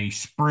stretch a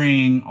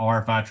spring, or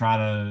if I try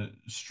to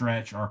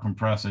stretch or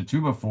compress a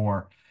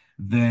 2x4,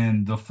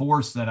 then the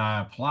force that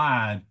I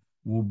applied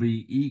will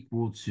be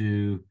equal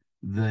to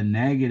the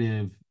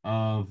negative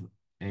of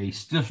a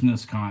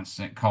stiffness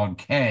constant called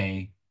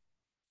K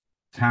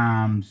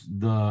times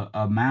the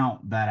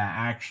amount that I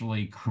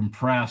actually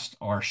compressed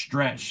or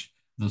stretched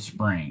the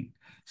spring.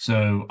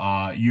 So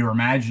you're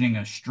imagining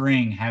a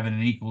string having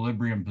an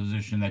equilibrium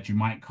position that you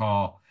might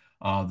call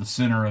the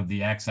center of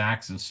the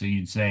x-axis. So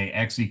you'd say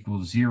x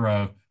equals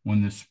 0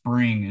 when the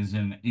spring is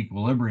in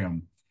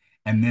equilibrium.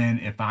 And then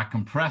if I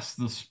compress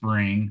the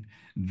spring,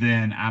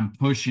 then I'm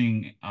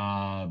pushing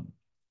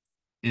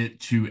it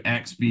to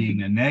x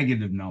being a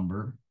negative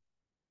number.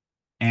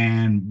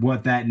 And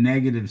what that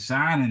negative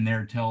sign in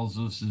there tells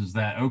us is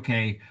that,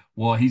 okay,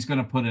 well, he's going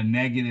to put a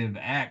negative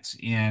x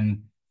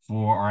in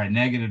for, or a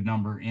negative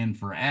number in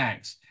for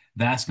x.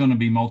 That's going to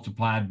be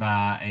multiplied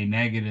by a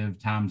negative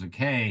times a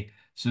k.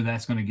 So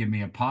that's going to give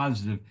me a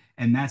positive.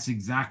 And that's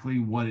exactly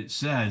what it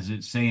says.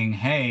 It's saying,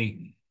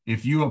 hey,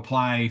 if you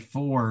apply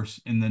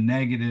force in the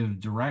negative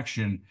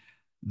direction,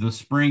 the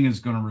spring is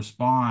going to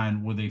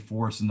respond with a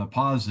force in the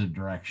positive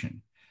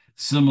direction.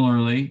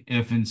 Similarly,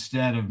 if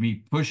instead of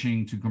me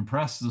pushing to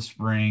compress the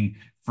spring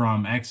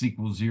from x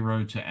equals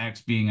 0 to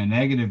x being a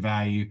negative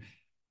value,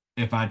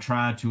 if I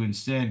try to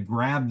instead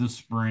grab the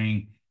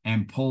spring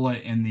and pull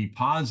it in the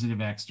positive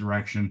x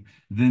direction,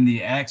 then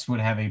the x would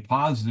have a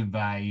positive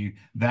value.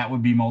 That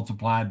would be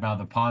multiplied by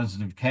the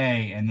positive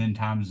k and then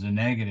times the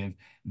negative.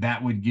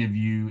 That would give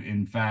you,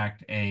 in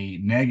fact, a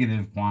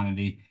negative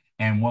quantity.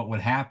 And what would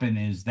happen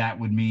is that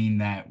would mean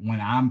that when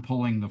I'm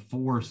pulling the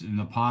force in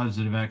the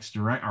positive x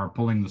direct, or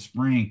pulling the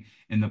spring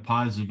in the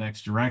positive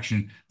x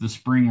direction, the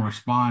spring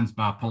responds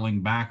by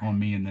pulling back on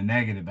me in the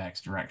negative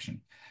x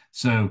direction.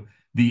 So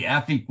the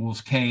F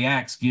equals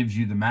kx gives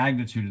you the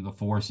magnitude of the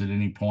force at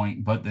any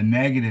point, but the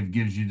negative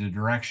gives you the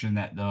direction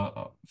that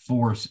the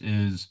force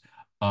is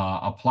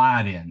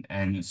applied in,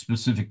 and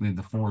specifically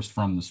the force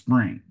from the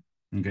spring.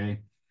 Okay.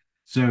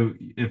 So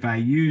if I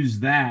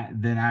use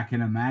that, then I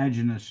can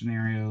imagine a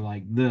scenario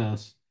like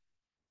this.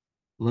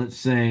 Let's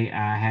say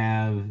I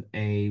have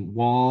a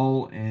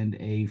wall and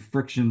a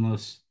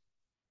frictionless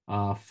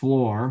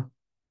floor,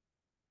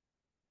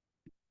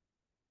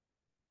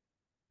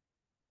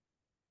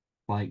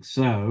 like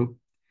so.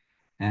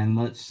 And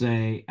let's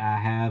say I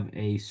have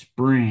a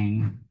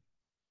spring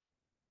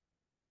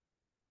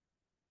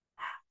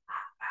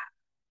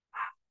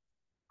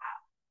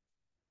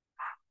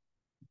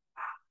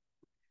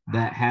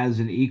that has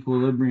an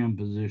equilibrium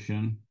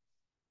position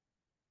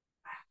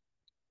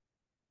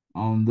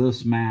on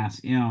this mass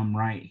M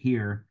right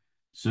here.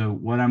 So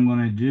what I'm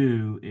going to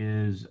do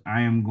is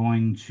I am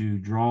going to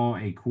draw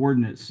a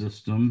coordinate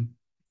system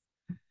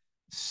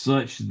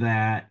such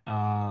that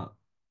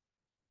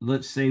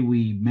let's say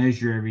we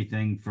measure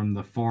everything from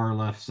the far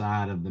left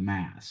side of the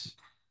mass.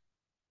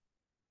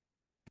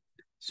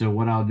 So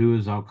what I'll do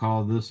is I'll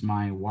call this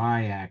my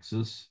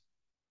y-axis,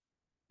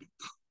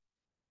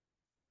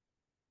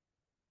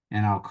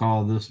 and I'll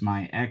call this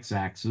my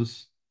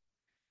x-axis.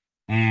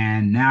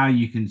 And now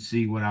you can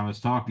see what I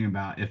was talking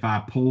about. If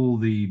I pull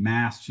the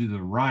mass to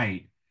the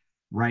right,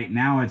 right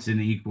now it's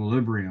in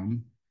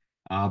equilibrium.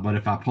 But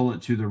if I pull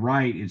it to the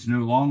right, it's no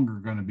longer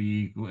going to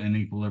be in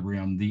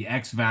equilibrium. The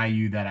x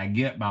value that I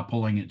get by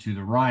pulling it to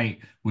the right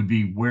would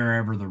be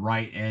wherever the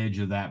right edge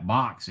of that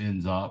box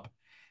ends up.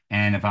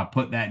 And if I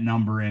put that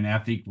number in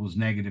F equals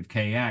negative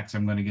kx,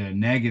 I'm going to get a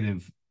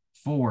negative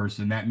force,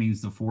 and that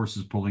means the force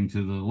is pulling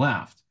to the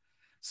left.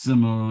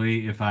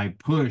 Similarly, if I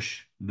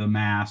push the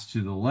mass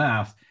to the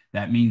left,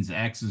 that means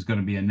x is going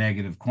to be a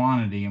negative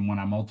quantity. And when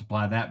I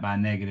multiply that by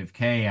negative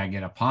k, I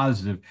get a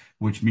positive,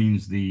 which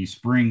means the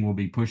spring will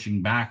be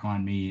pushing back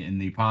on me in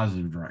the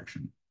positive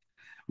direction.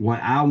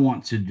 What I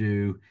want to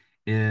do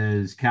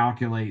is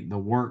calculate the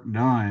work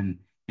done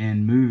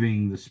in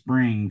moving the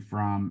spring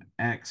from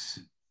x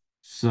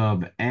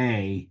sub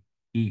a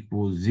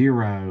equals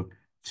 0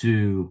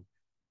 to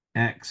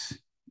x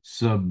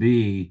sub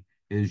b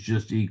is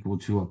just equal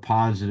to a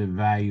positive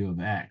value of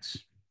x.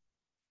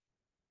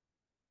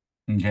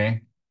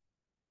 Okay.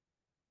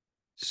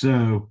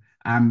 So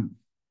I'm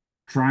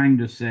trying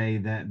to say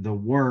that the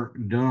work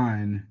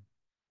done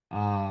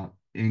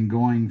in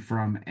going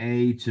from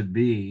A to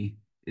B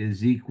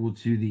is equal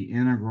to the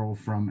integral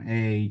from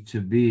A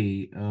to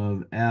B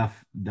of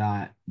f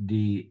dot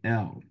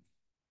dl.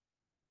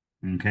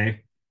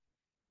 Okay.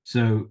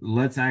 So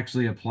let's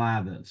actually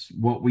apply this.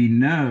 What we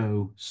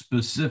know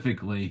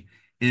specifically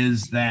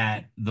is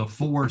that the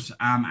force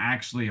I'm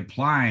actually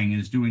applying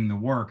is doing the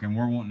work, and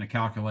we're wanting to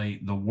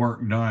calculate the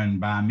work done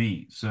by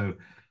me. So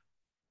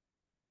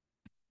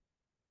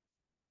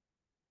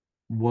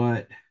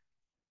what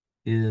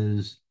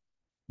is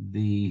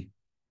the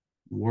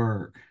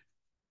work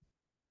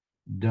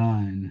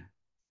done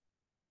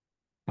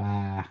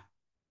by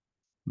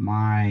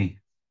my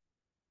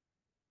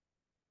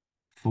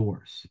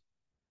force.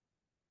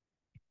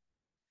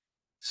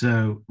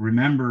 So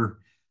remember,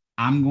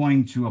 I'm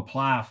going to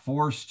apply a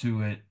force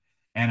to it,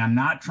 and I'm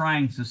not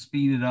trying to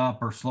speed it up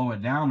or slow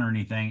it down or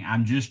anything.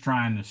 I'm just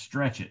trying to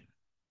stretch it.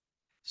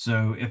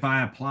 So if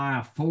I apply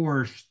a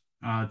force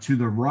to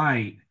the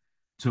right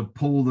to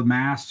pull the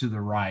mass to the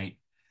right,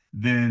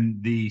 then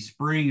the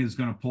spring is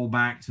going to pull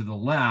back to the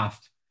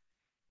left,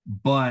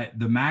 but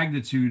the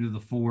magnitude of the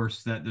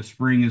force that the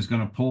spring is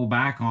going to pull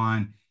back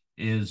on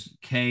is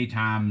K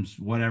times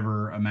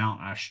whatever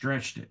amount I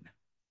stretched it.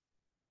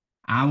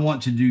 I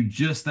want to do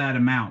just that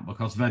amount,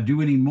 because if I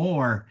do any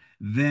more,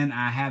 then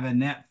I have a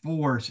net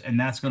force and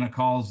that's going to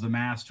cause the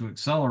mass to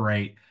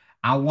accelerate.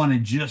 I want to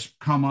just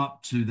come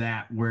up to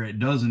that where it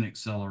doesn't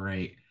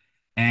accelerate.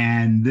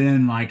 And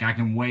then like I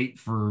can wait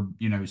for,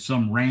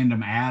 some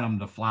random atom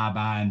to fly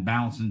by and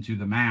bounce into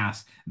the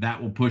mass.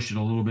 That will push it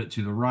a little bit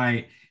to the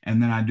right.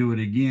 And then I do it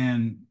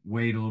again,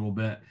 wait a little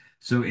bit.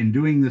 So in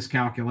doing this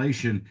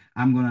calculation,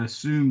 I'm going to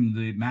assume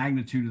the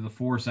magnitude of the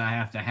force I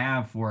have to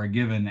have for a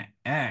given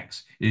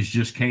x is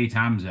just k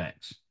times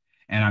x.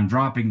 And I'm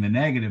dropping the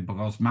negative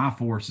because my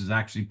force is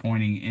actually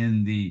pointing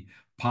in the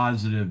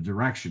positive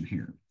direction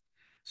here.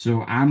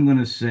 So I'm going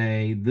to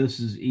say this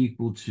is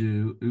equal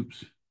to,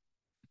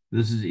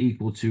 this is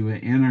equal to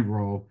an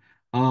integral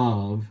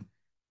of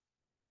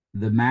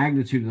the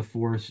magnitude of the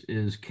force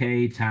is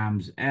k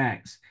times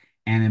x.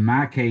 And in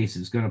my case,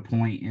 it's going to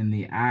point in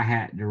the I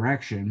hat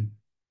direction.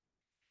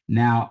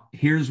 Now,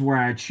 here's where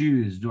I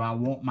choose. Do I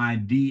want my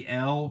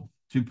DL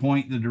to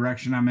point the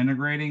direction I'm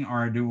integrating,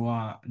 or do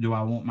I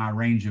want my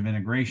range of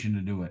integration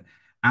to do it?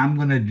 I'm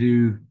going to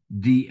do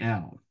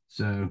DL.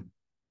 So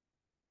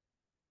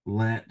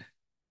let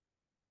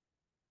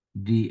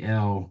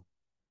DL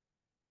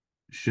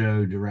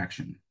show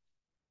direction.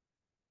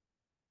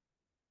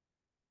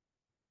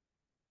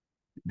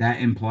 That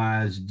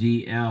implies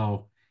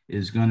DL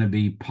is going to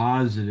be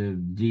positive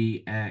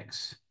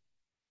DX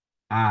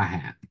I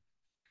hat.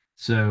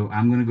 So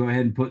I'm going to go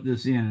ahead and put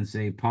this in and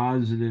say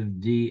positive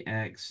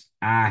dx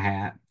I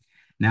hat.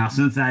 Now,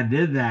 since I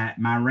did that,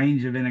 my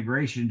range of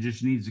integration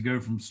just needs to go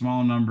from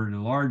small number to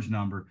large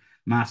number.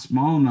 My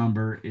small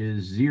number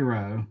is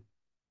 0.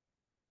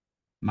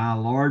 My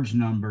large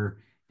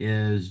number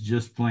is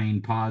just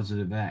plain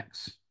positive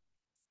x.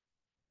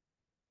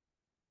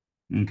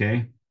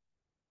 Okay.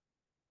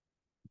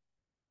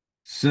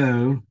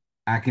 So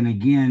I can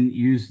again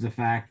use the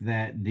fact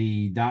that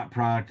the dot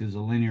product is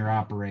a linear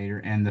operator,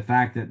 and the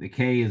fact that the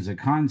k is a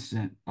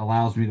constant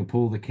allows me to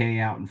pull the k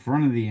out in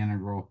front of the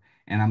integral,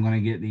 and I'm going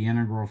to get the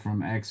integral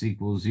from x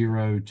equals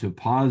 0 to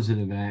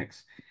positive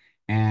x,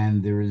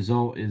 and the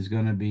result is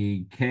going to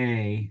be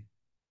k,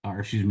 or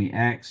excuse me,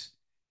 x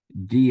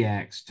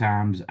dx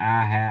times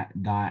I hat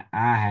dot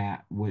I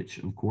hat, which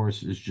of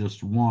course is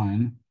just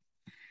 1.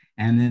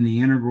 And then the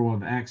integral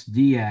of x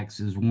dx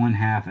is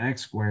 1/2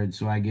 x squared.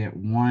 So I get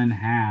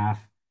 1/2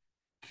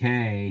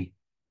 k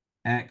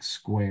x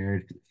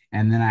squared.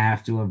 And then I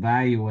have to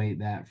evaluate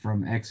that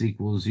from x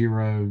equals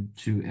 0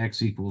 to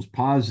x equals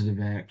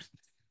positive x.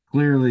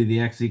 Clearly,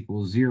 the x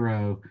equals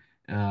 0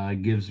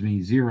 gives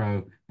me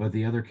 0, but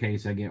the other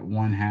case, I get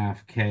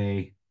 1/2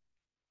 k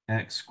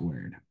x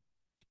squared.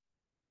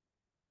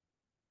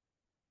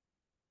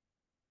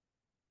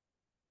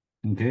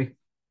 Okay.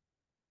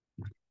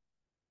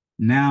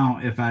 Now,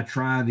 if I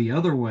try the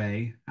other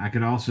way, I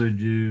could also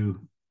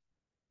do,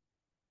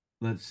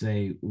 let's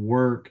say,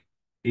 work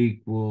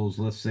equals,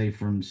 let's say,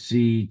 from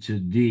C to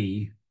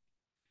D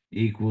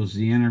equals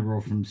the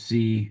integral from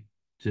C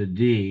to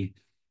D.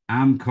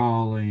 I'm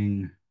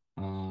calling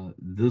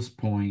this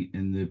point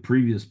in the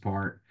previous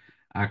part,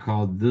 I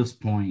called this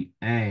point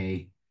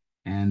A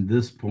and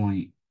this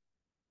point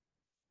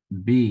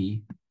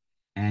B.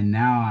 And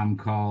now I'm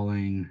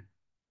calling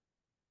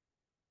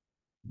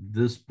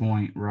this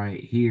point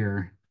right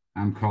here,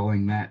 I'm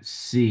calling that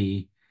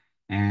C,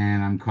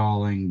 and I'm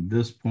calling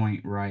this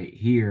point right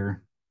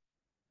here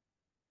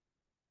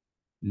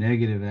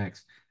negative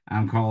x.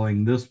 I'm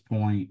calling this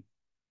point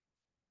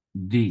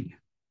D.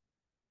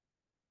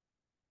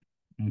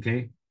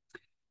 Okay,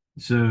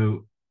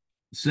 so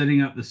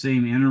setting up the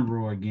same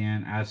integral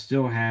again, I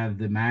still have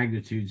the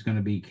magnitude is going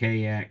to be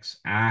kx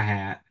I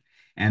hat,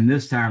 and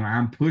this time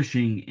I'm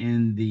pushing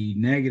in the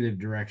negative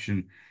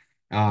direction.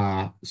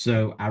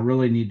 So I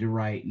really need to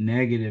write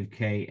negative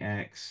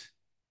kx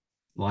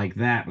like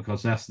that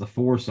because that's the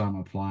force I'm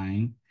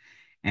applying.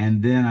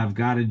 And then I've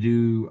got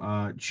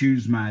to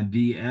choose my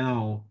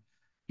DL,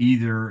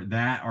 either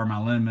that or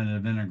my limit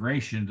of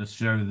integration to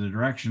show the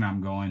direction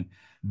I'm going.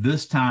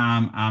 This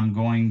time I'm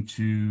going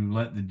to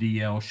let the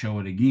DL show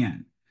it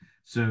again.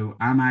 So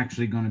I'm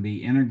actually going to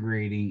be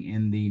integrating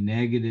in the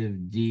negative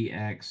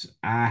dx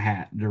I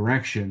hat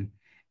direction.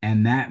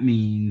 And that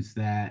means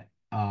that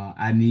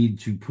I need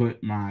to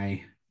put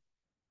my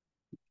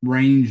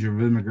range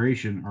of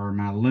integration, or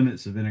my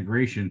limits of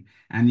integration,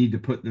 I need to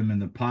put them in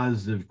the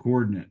positive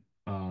coordinate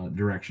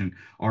direction,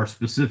 or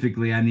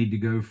specifically, I need to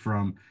go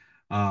from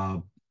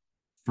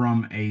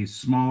a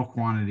small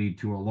quantity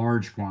to a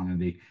large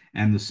quantity,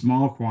 and the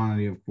small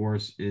quantity, of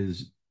course,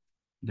 is,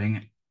 dang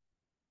it,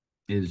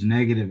 is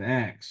negative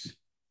x,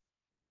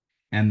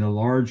 and the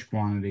large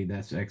quantity,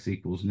 that's x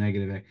equals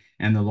negative x,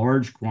 and the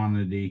large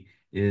quantity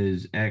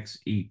is x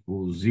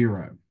equals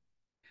 0.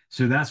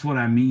 So that's what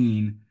I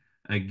mean.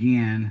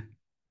 Again,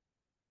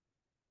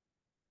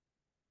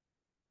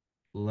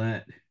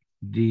 let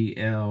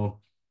dl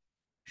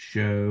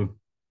show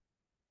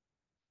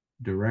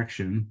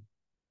direction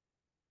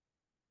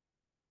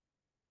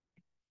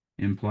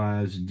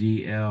implies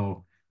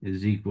dl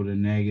is equal to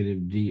negative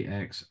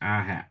dx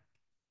I hat.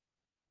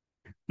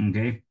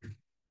 Okay.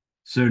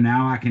 So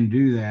now I can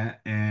do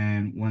that.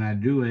 And when I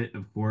do it,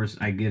 of course,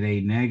 I get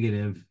a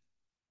negative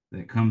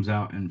that comes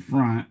out in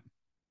front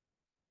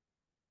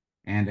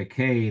and a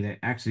k that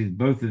actually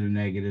both of the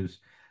negatives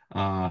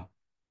uh,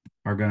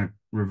 are going to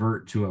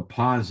revert to a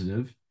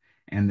positive,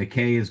 and the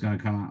k is going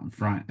to come out in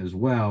front as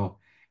well.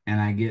 And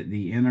I get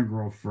the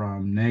integral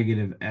from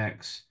negative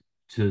x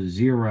to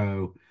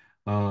 0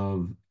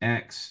 of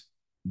x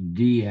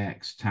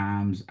dx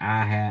times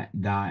I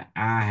hat dot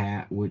I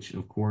hat, which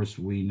of course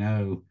we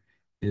know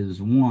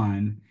is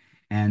 1.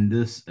 And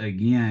this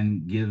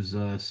again gives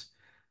us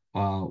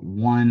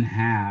 1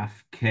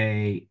 half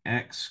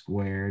kx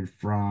squared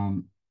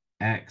from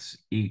x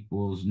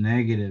equals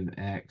negative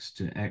x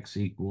to x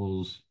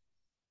equals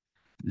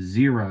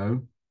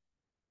 0.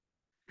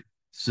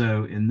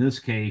 So in this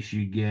case,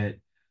 you get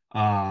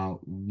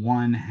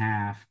 1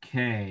 half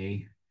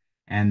k,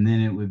 and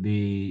then it would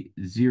be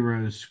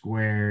 0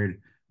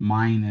 squared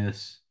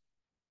minus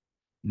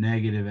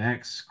negative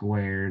x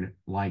squared,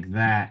 like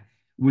that,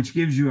 which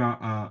gives you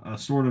a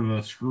sort of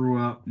a screw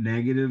up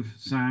negative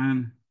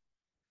sign.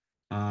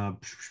 Uh,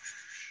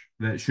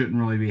 that shouldn't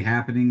really be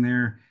happening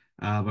there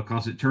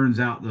because it turns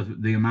out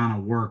the amount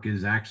of work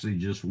is actually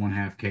just 1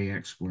 half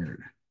kx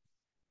squared.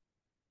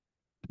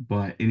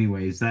 But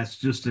anyways, that's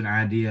just an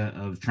idea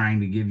of trying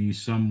to give you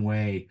some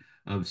way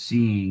of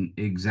seeing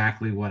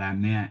exactly what I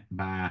meant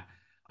by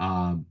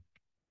uh,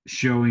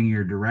 showing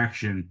your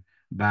direction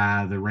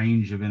by the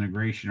range of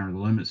integration or the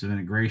limits of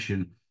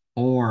integration,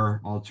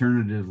 or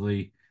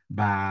alternatively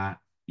by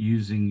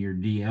using your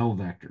DL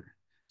vector.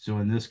 So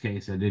in this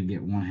case, I did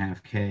get 1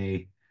 half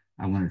k.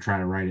 I want to try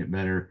to write it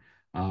better.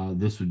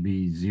 This would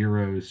be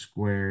 0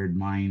 squared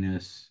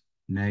minus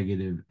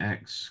negative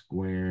x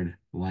squared,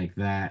 like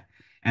that.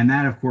 And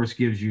that, of course,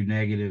 gives you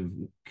negative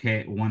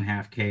k 1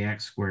 half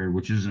kx squared,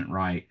 which isn't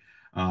right.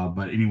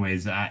 But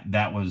anyways,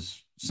 that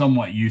was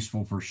somewhat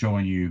useful for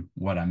showing you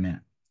what I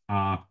meant.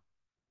 Uh,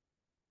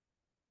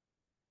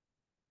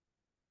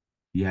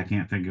 yeah, I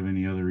can't think of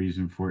any other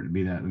reason for it to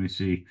be that. Let me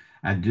see.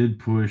 I did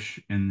push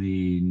in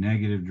the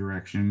negative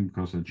direction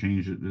because I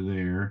changed it to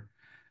there.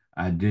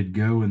 I did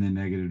go in the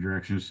negative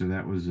direction, so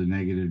that was a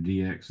negative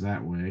dx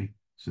that way.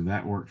 So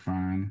that worked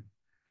fine.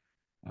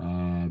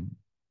 Uh,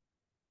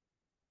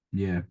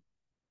 yeah,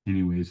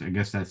 anyways, I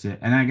guess that's it.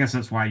 And I guess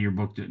that's why your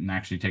book didn't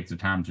actually take the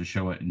time to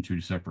show it in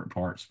two separate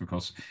parts,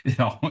 because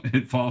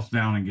it falls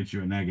down and gets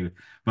you a negative.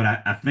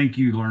 But I think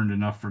you learned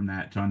enough from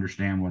that to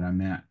understand what I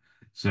meant.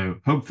 So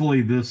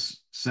hopefully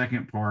this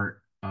second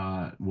part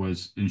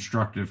was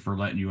instructive for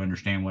letting you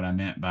understand what I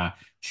meant by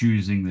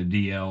choosing the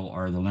DL,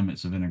 or the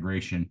limits of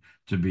integration,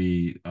 to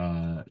be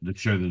to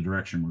show the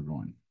direction we're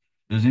going.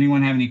 Does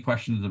anyone have any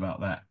questions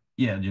about that?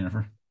 Yeah,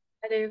 Jennifer.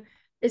 I do.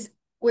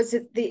 Was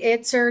it the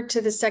answer to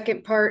the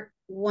second part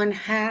 1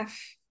 half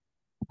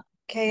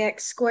kx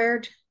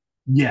squared?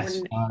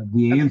 Yes, Or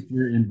the okay,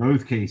 answer in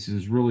both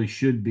cases really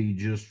should be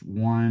just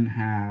 1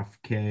 half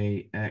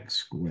kx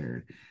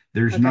squared.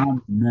 There's not okay,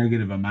 a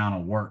negative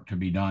amount of work to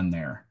be done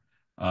there.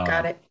 Uh,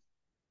 got it.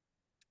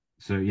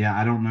 so yeah,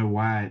 I don't know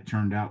why it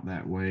turned out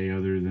that way,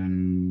 other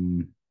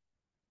than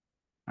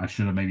I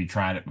should have maybe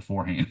tried it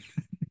beforehand.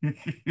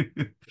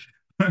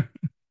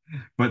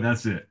 But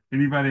that's it.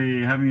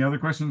 Anybody have any other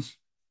questions?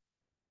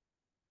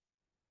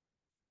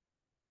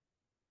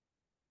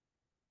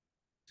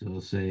 So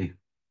let's say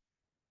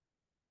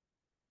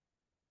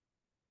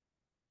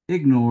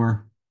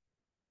ignore.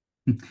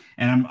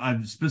 And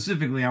I'm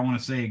specifically, I want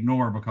to say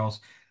ignore because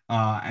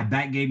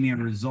that gave me a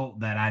result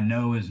that I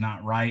know is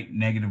not right.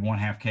 Negative 1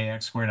 half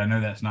kx squared. I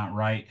know that's not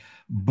right.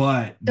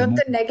 But the Don't more,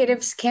 the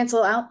negatives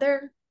cancel out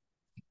there?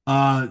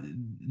 uh,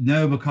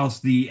 no, because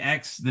the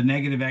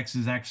negative x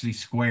is actually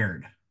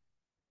squared,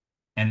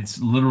 and it's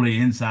literally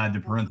inside the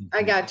I parentheses.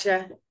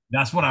 gotcha.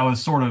 That's what I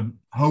was sort of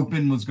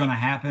hoping was going to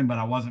happen, but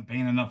I wasn't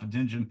paying enough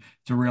attention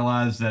to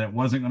realize that it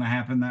wasn't going to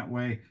happen that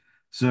way.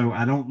 So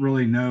I don't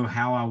really know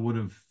how I would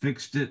have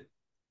fixed it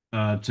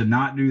to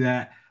not do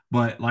that.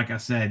 But like I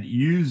said,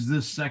 use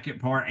this second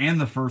part and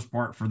the first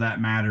part for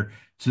that matter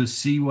to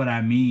see what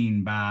I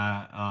mean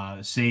by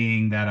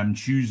saying that I'm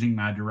choosing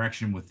my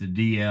direction with the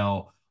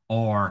DL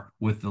or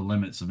with the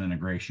limits of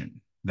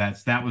integration.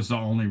 That was the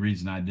only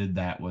reason I did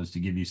that, was to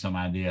give you some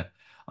idea.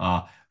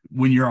 Uh,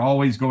 when you're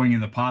always going in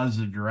the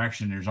positive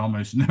direction, there's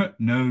almost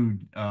no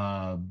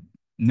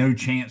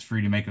chance for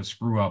you to make a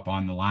screw up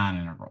on the line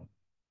integral.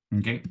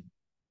 Okay.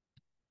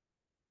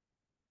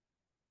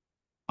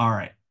 All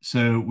right.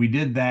 So we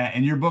did that.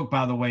 And your book,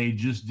 by the way,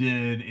 just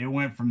did, it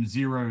went from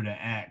 0 to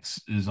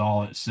X is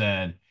all it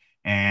said.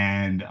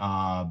 and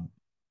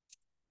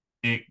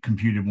it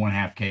computed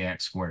 1/2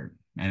 kx squared,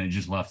 and it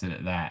just left it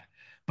at that.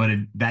 But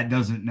that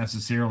doesn't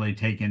necessarily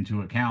take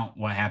into account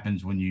what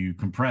happens when you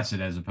compress it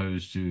as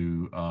opposed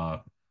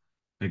to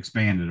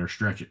expand it or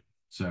stretch it.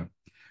 So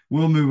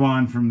we'll move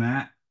on from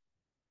that.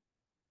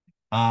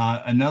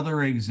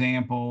 Another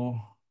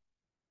example.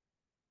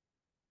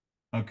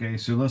 Okay,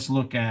 so let's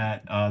look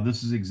at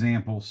this is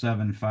example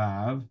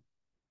 7.5.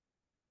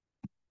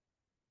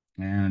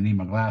 And I need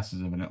my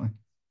glasses, evidently.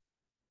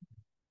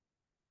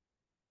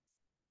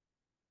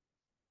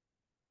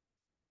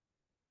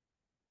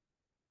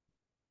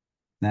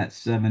 That's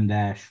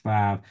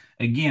 7-5.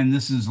 Again,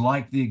 this is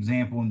like the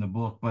example in the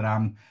book, but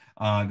I'm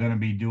going to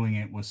be doing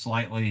it with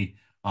slightly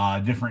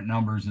different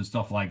numbers and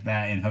stuff like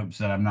that in hopes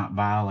that I'm not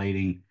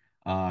violating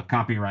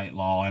copyright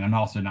law, and I'm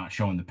also not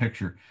showing the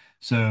picture.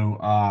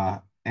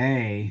 So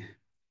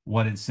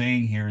what it's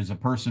saying here is a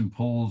person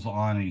pulls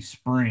on a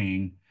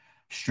spring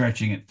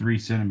stretching at 3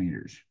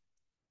 centimeters.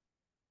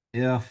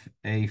 If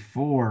a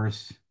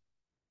force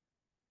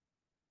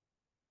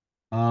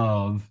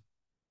of,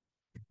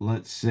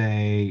 let's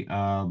say,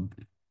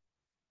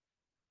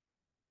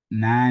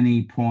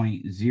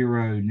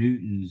 90.0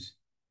 newtons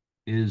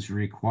is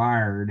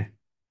required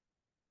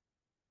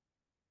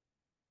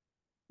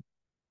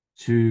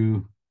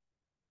to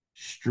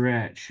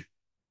stretch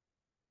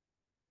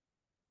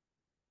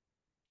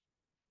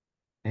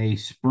a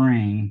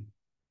spring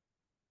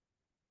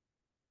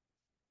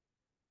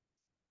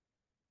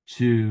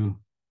to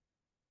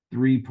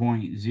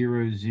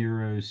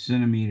 3.00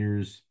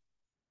 centimeters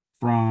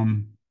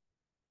from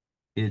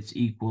its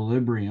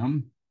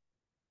equilibrium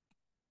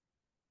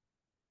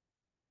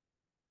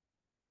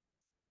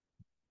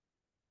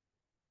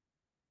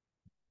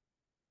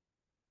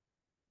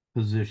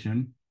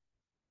position,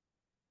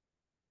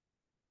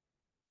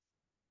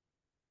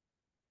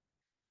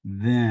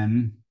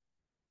 then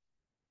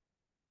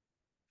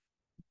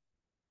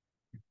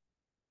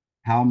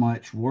how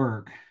much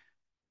work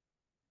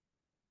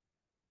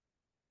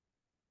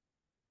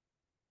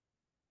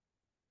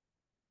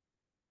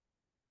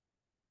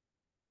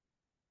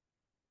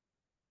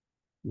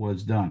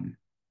was done.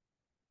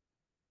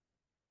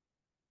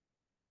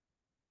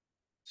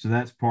 So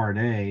that's part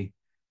A.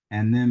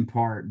 And then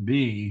part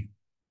B,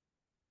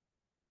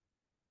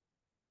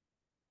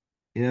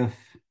 if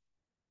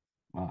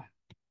uh,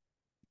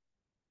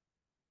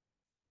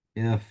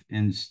 if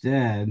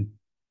instead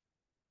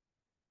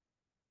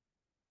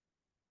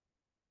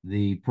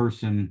the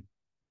person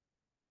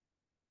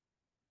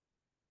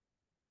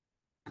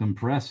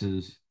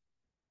compresses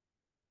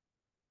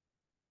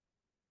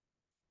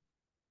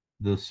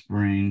the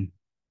spring,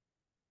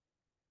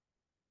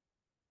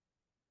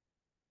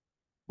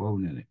 whoa,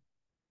 knitting,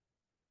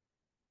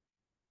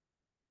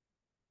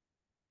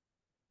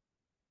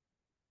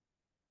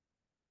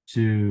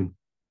 to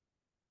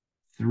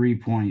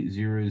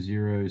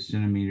 3.00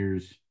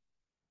 centimeters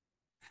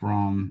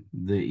from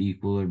the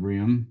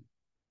equilibrium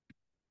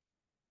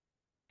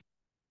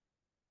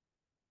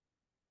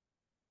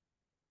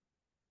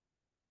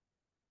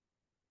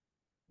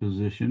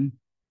position,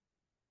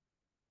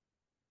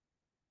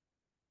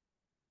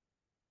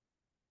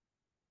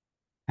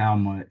 how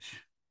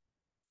much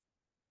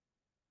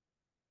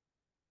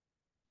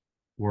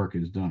work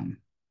is done.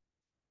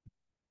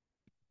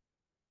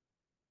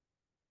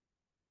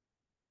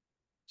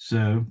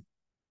 So,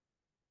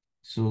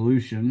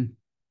 solution,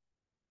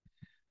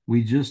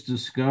 we just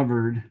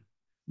discovered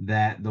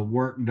that the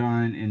work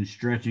done in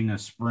stretching a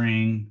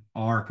spring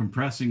or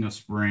compressing a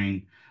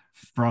spring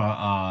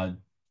from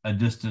a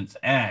distance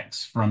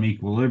x from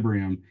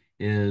equilibrium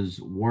is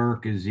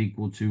work is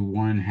equal to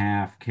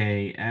 1/2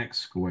 kx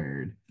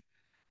squared.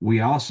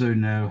 We also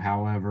know,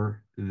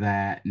 however,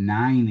 that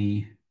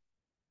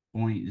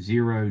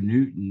 90.0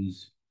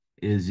 newtons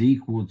is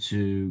equal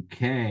to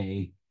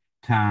K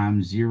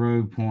times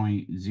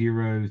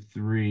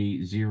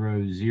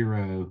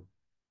 0.0300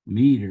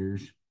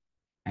 meters,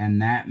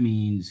 and that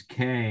means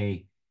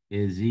K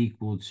is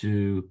equal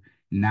to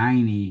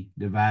 90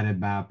 divided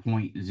by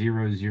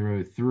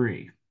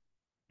 0.003,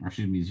 or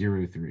excuse me,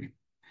 0.3.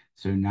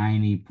 So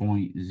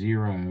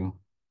 90.0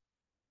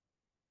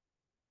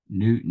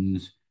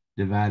 newtons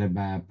divided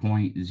by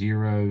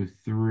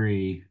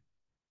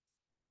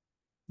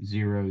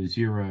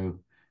 0.0300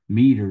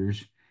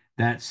 meters.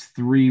 That's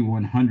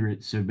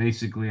 3/100. So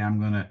basically, I'm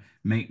going to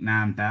make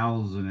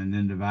 9,000 and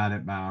then divide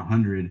it by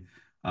 100.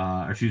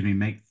 Excuse me,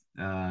 make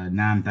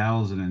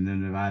 9,000 and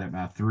then divide it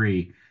by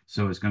 3.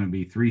 So it's going to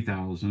be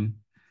 3,000.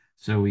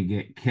 So we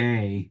get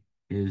K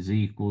is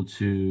equal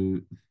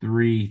to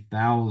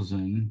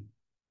 3,000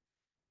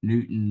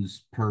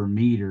 newtons per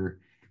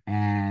meter.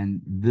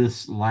 And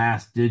this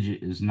last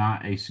digit is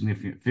not a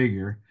significant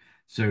figure.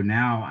 So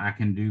now I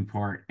can do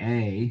part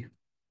A,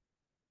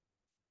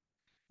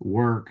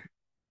 work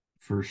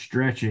for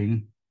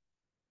stretching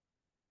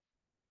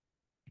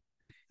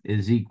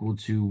is equal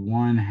to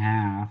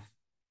 1/2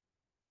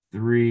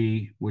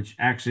 3, which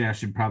actually I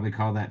should probably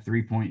call that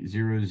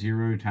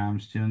 3.00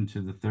 times 10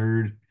 to the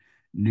third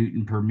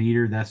Newton per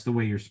meter. That's the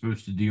way you're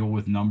supposed to deal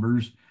with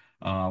numbers.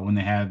 when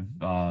they have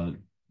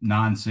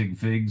non-sig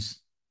figs,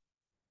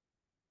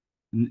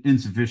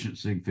 insufficient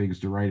sig figs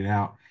to write it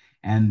out.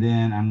 And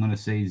then I'm going to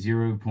say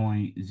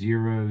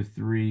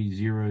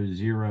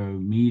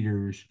 0.0300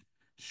 meters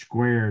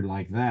squared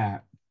like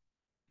that.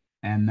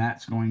 And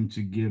that's going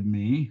to give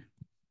me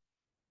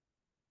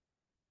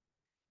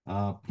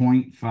zero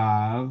point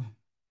 0.5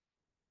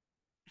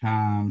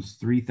 times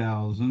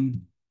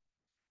 3,000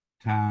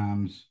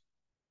 times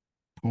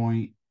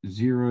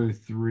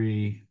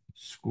 0.03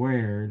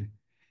 squared.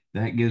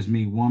 That gives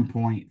me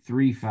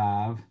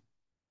 1.35.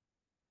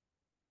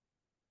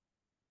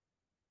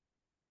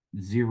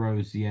 Zero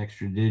is the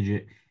extra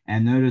digit.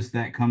 And notice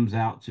that comes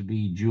out to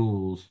be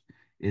joules.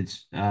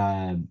 It's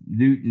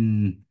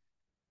Newton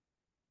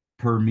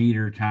per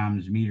meter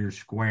times meter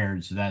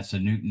squared. So that's a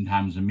Newton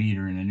times a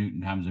meter, and a Newton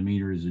times a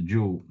meter is a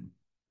joule.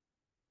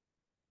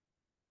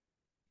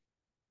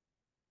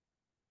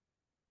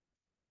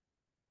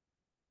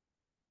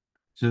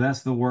 So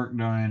that's the work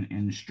done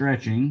in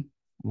stretching,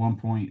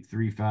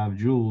 1.35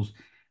 joules.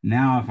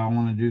 Now, if I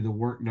want to do the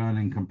work done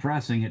in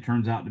compressing, it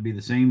turns out to be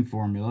the same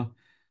formula.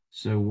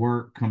 So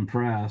work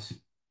compress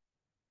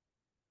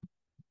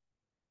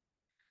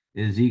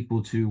is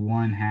equal to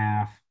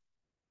 1/2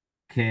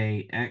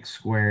 kx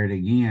squared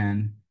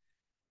again.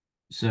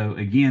 So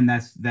again,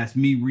 that's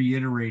me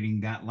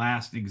reiterating that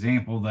last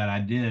example that I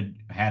did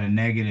had a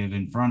negative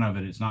in front of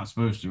it. It's not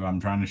supposed to.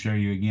 I'm trying to show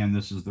you again,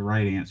 this is the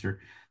right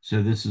answer.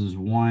 So this is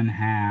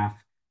 1/2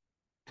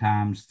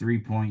 times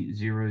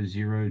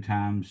 3.00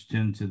 times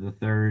 10 to the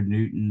third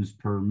newtons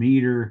per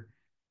meter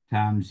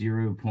times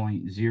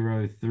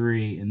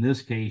 0.03. In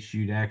this case,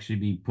 you'd actually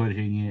be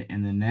putting it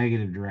in the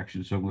negative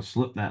direction. So I'm going to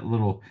slip that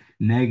little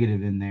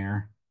negative in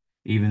there,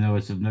 even though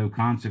it's of no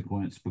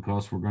consequence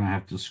because we're going to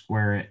have to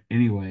square it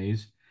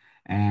anyways.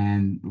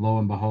 And lo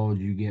and behold,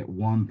 you get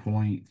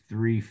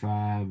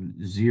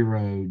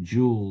 1.350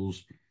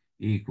 joules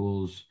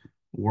equals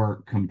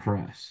work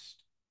compressed.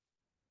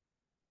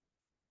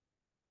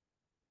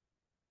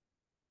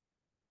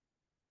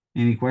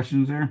 Any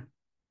questions there?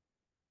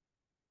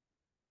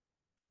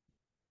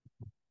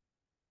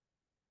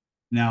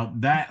 Now,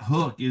 that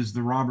hook is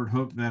the Robert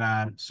Hook that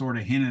I sort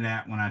of hinted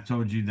at when I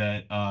told you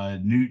that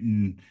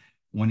Newton,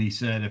 when he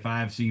said, "If I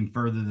have seen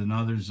further than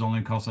others, only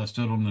because I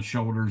stood on the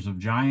shoulders of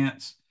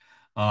giants."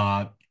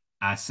 Uh,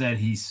 I said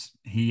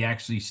he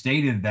actually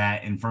stated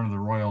that in front of the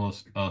Royal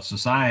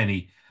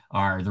Society,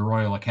 or the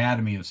Royal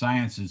Academy of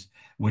Sciences,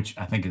 which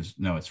I think is,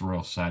 no, it's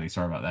Royal Society.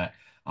 Sorry about that.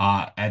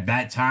 At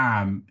that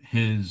time,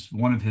 his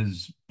one of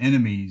his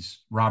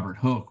enemies, Robert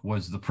Hooke,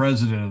 was the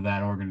president of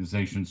that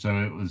organization.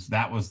 So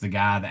that was the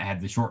guy that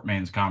had the short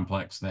man's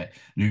complex that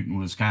Newton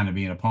was kind of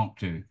being a punk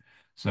to.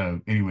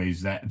 So,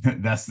 anyways,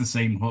 that's the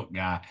same Hooke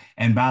guy.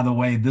 And by the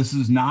way, this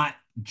is not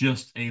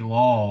just a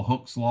law.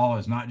 Hooke's law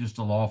is not just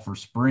a law for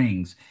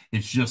springs.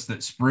 It's just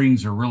that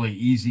springs are really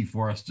easy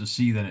for us to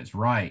see that it's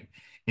right.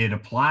 It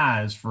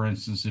applies, for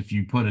instance, if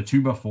you put a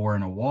 2x4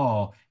 in a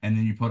wall and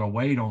then you put a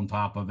weight on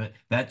top of it,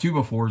 that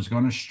 2x4 is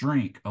going to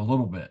shrink a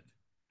little bit.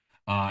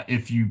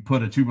 If you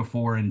put a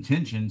 2x4 in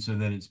tension so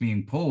that it's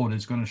being pulled,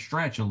 it's going to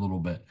stretch a little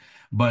bit.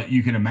 But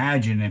you can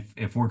imagine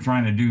if we're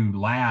trying to do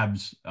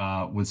labs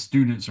with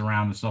students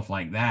around and stuff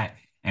like that,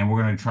 and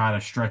we're going to try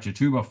to stretch a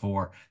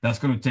 2x4, that's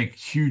going to take a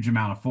huge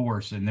amount of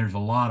force. And there's a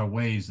lot of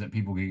ways that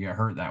people can get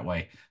hurt that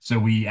way. So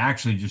we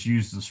actually just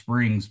use the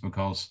springs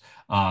because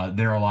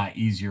they're a lot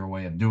easier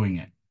way of doing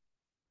it.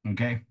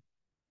 Okay.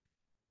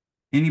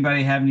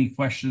 Anybody have any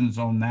questions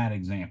on that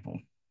example?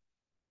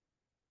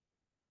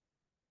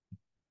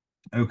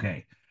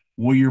 Okay.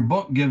 Well, your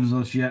book gives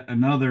us yet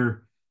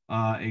another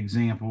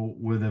example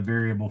with a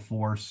variable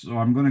force. So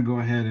I'm going to go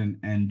ahead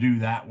and do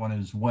that one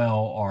as well,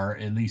 or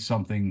at least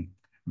something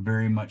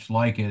very much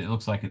like it. It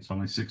looks like it's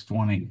only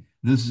 620.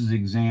 This is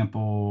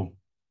example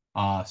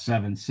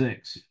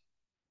 7.6.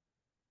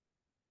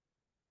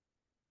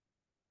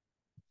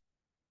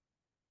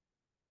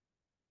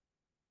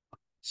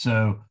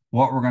 So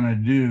what we're going to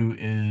do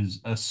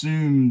is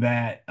assume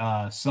that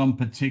some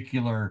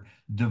particular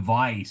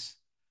device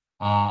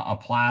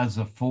applies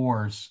a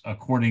force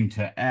according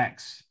to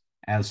X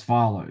as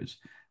follows.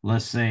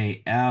 Let's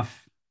say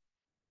F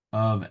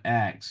of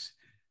X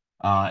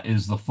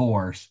is the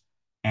force,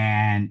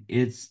 and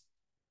its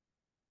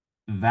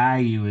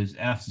value is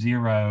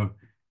F0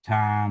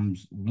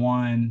 times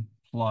 1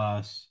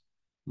 plus,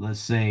 let's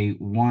say,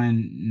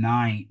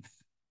 1/9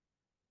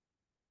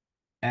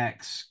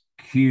 X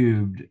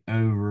cubed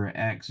over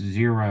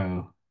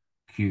X0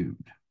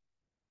 cubed.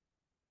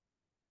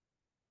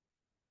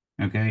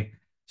 Okay.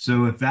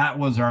 So if that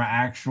was our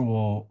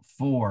actual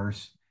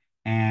force,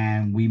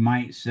 and we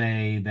might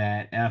say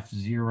that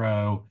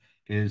F0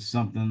 is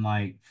something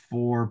like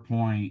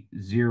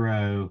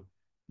 4.0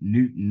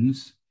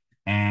 newtons,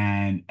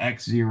 and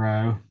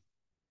X0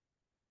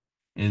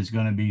 is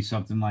going to be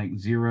something like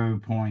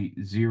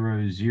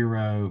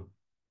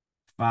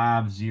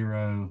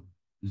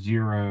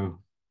 0.00500.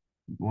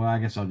 Well, I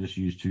guess I'll just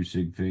use two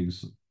sig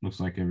figs. Looks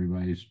like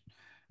everybody's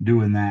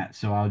doing that.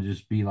 So I'll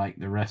just be like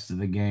the rest of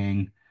the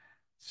gang.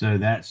 So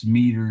that's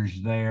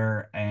meters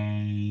there.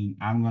 And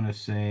I'm going to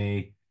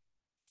say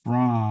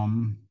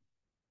from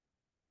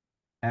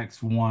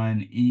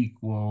x1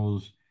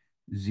 equals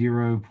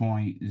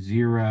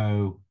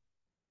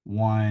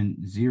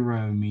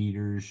 0.010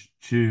 meters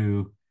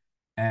to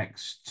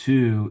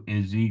x2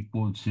 is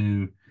equal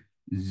to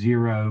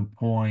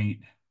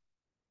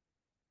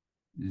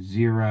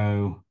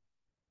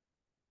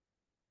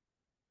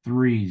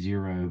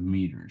 0.030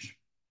 meters.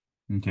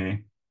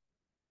 Okay.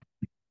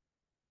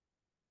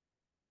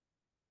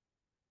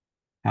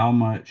 How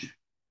much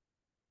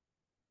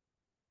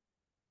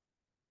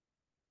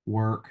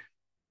work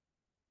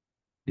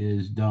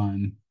is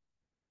done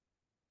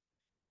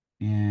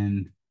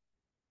in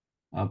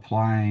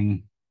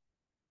applying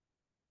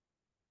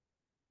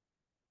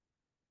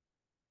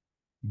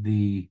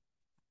the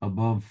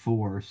above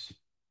force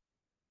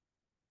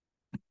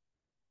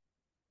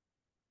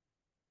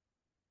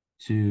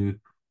to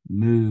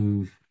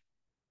move,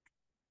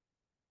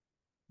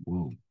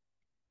 well,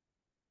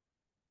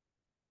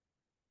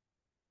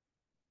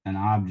 an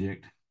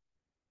object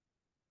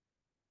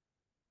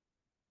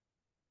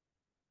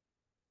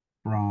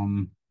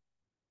from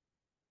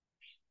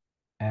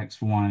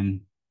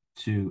x1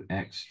 to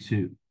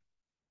x2.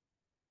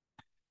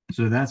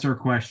 So that's our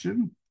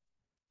question.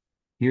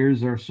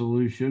 Here's our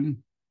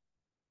solution.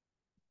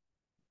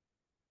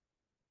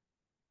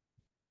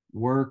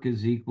 Work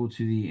is equal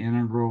to the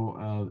integral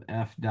of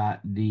f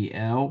dot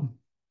dl.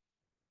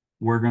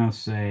 We're going to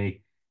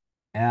say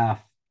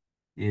f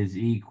is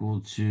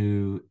equal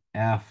to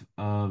f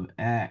of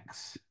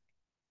x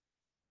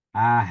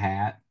I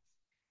hat,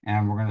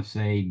 and we're going to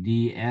say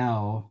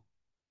dl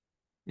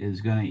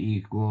is going to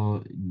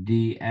equal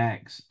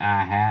dx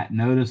I hat.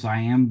 Notice I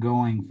am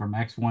going from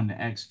x1 to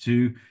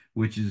x2,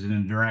 which is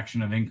in the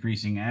direction of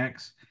increasing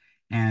x,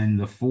 and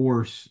the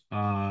force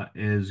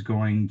is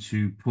going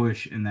to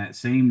push in that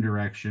same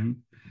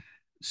direction.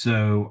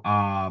 So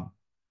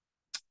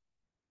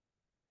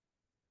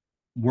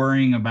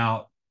worrying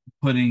about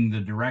putting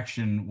the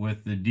direction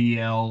with the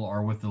DL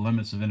or with the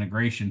limits of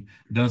integration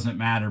doesn't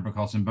matter,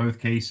 because in both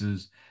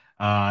cases,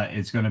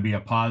 it's going to be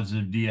a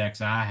positive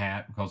dx I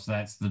hat, because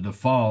that's the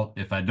default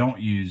if I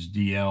don't use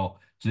DL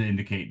to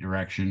indicate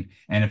direction.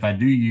 And if I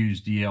do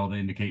use DL to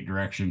indicate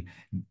direction,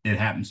 it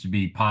happens to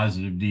be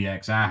positive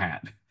dx I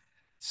hat.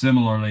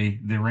 Similarly,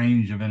 the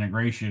range of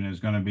integration is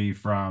going to be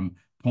from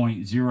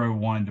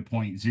 0.01 to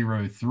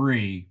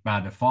 0.03 by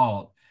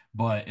default.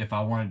 But if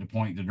I wanted to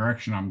point the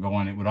direction I'm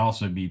going, it would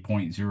also be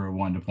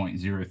 0.01 to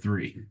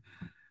 0.03.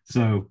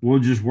 So we'll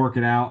just work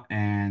it out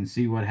and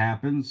see what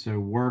happens. So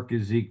work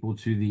is equal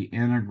to the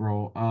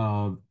integral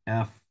of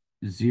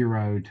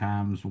F0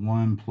 times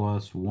 1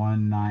 plus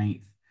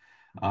 1/9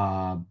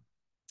 uh,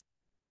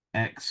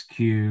 x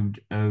cubed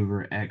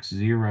over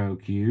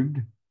x0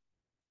 cubed.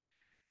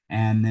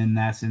 And then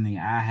that's in the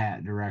I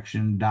hat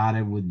direction,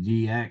 dotted with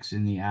dx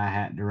in the I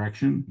hat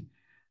direction.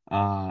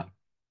 Uh,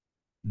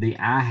 the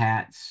I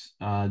hats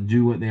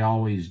do what they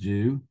always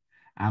do.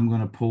 I'm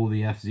going to pull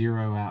the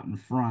F0 out in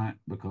front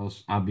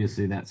because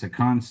obviously that's a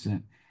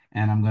constant.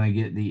 And I'm going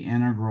to get the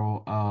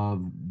integral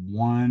of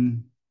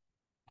 1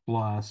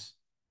 plus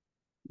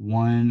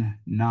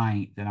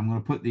 1/9. And I'm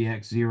going to put the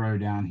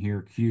x0 down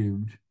here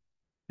cubed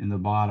in the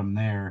bottom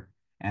there.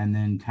 And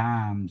then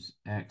times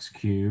x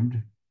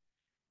cubed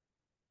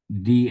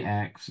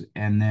dx,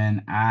 and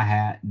then I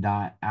hat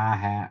dot I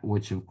hat,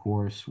 which of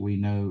course we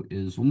know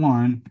is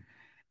 1.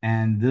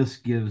 And this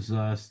gives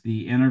us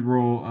the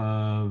integral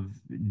of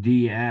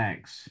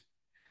dx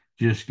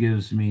just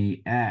gives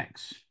me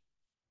x,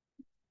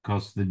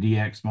 because the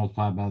dx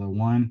multiplied by the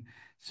 1.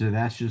 So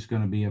that's just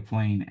going to be a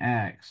plain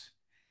x.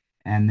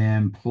 And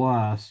then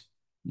plus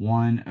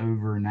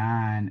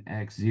 1/9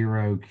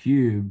 x0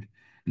 cubed.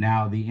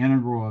 Now the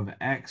integral of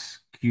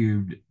x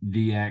cubed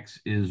dx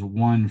is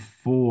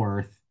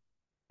 1/4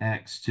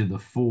 x to the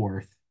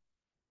 4th,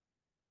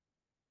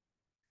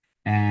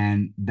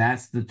 and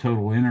that's the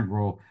total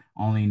integral.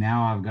 Only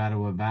now I've got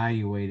to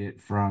evaluate it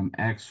from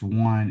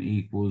x1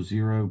 equals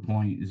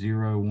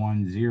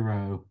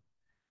 0.010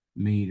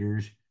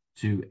 meters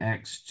to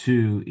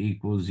x2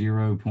 equals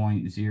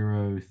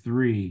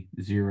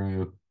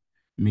 0.030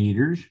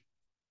 meters.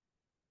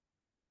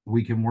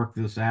 We can work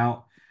this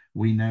out.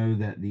 We know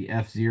that the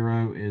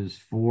F0 is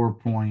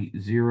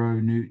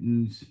 4.0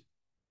 newtons,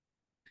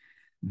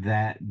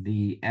 that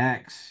the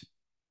x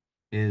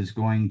is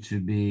going to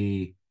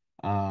be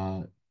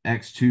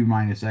x2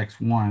 minus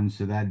x1,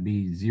 so that'd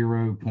be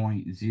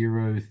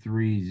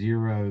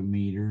 0.030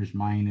 meters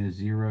minus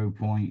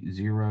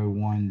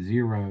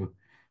 0.010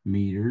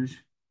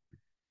 meters,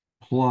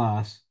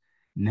 plus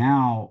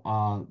now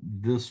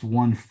this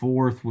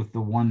 1/4 with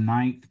the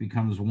 1/9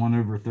 becomes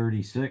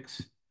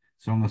 1/36.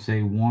 So I'm going to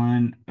say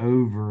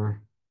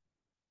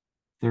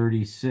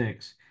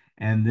 1/36.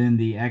 And then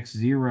the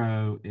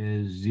x0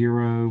 is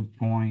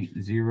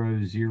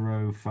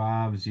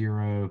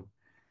 0.0050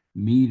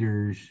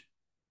 meters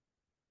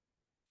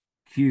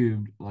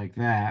cubed, like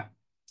that.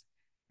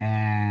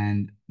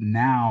 And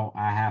now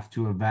I have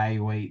to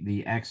evaluate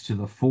the x to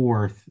the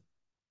 4th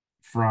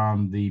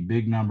from the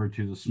big number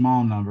to the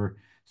small number.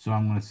 So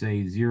I'm going to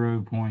say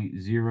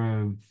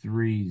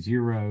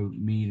 0.030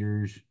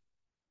 meters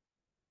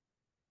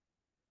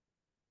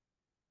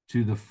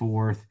to the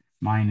fourth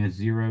minus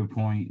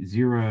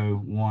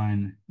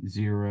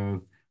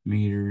 0.010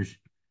 meters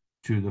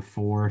to the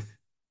fourth,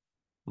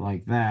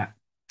 like that.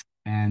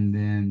 And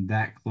then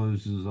that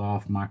closes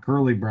off my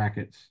curly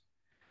brackets,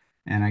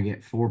 and I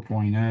get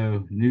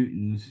 4.0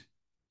 newtons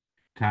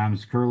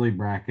times curly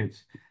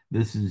brackets.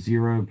 This is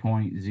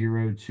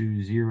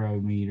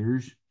 0.020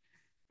 meters.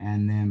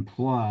 And then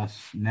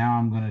plus, now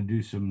I'm going to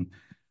do some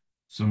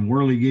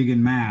whirly-gigging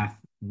math.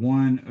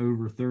 1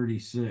 over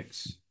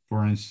 36,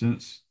 for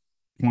instance,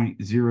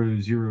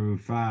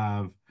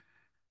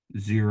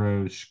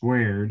 0.0050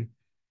 squared.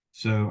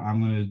 So I'm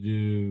going to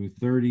do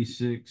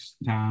 36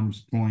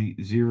 times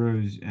point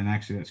zeros, and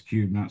actually that's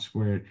cubed, not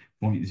squared,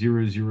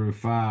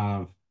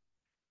 0.005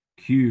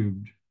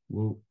 cubed.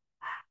 Whoa,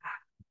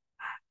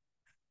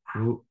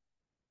 whoa.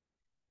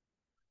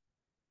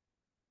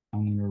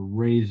 I'm going to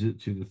raise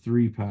it to the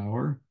 3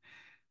 power.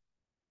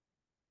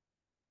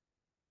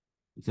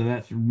 So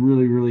that's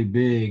really, really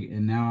big.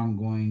 And now I'm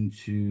going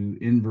to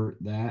invert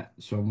that.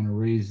 So I'm going to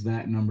raise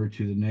that number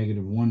to the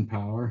negative 1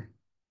 power.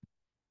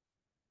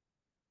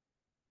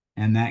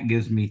 And that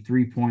gives me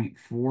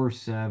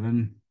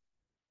 3.47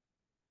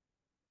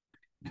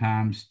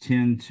 times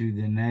 10 to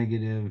the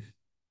negative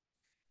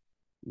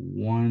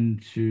 1,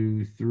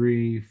 2,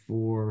 3,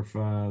 4,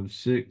 5,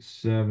 6,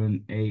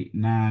 7, 8,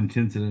 9,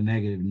 10 to the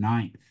negative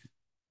ninth.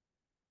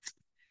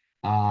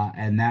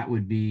 And that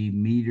would be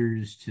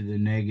meters to the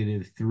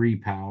negative 3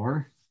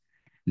 power.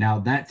 Now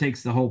that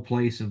takes the whole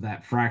place of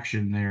that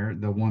fraction there,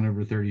 the 1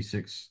 over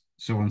 36,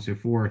 so on and so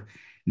forth.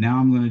 Now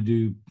I'm going to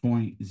do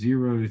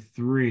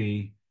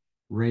 0.03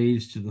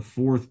 raised to the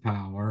 4th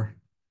power.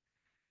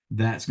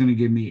 That's going to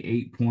give me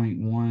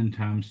 8.1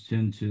 times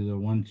 10 to the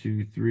 1,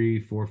 2, 3,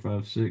 4,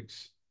 5,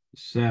 6,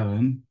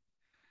 7.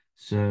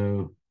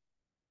 So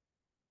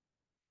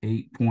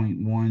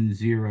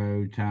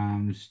 8.10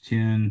 times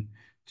 10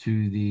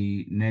 to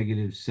the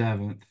negative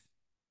 7th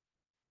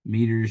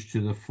meters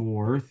to the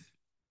 4th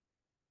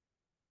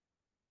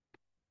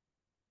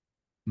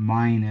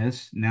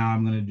minus, now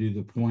I'm going to do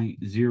the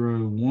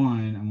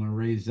 0.01. I'm going to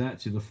raise that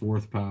to the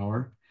 4th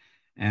power.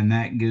 And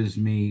that gives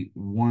me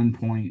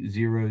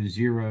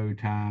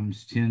 1.00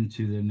 times 10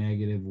 to the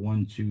negative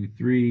 1, 2,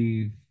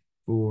 3,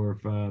 4,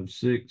 5,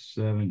 6,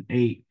 7,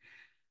 8,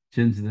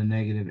 10 to the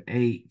negative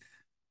 8th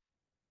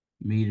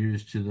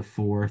meters to the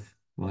 4th,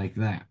 like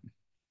that.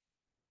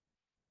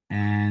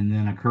 And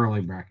then a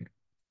curly bracket.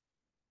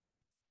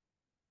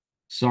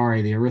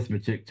 Sorry, the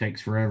arithmetic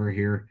takes forever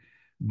here.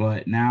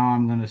 But now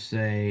I'm going to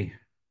say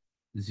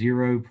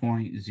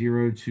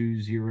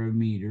 0.020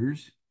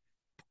 meters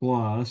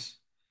plus,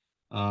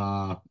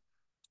 uh,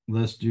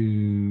 let's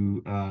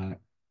do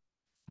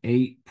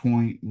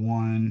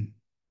 8.1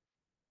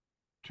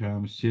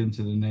 times 10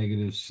 to the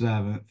negative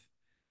 7th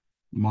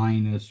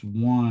minus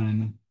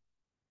 1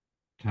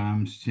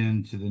 times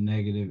 10 to the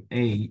negative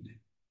 8.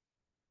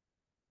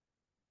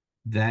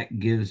 That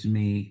gives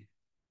me,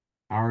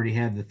 I already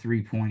had the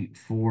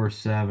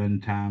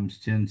 3.47 times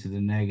 10 to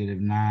the negative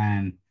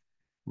 9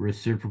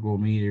 reciprocal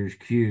meters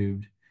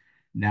cubed.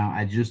 Now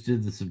I just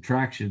did the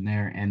subtraction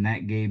there, and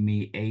that gave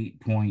me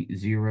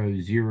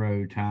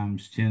 8.00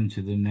 times 10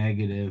 to the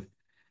negative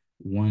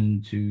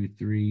 1, 2,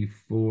 3,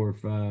 4,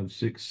 5,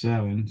 6,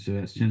 7. So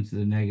that's 10 to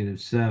the negative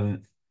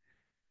 7th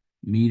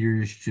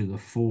meters to the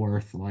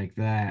 4th, like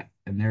that.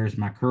 And there's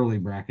my curly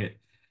bracket.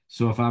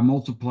 So if I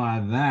multiply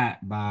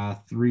that by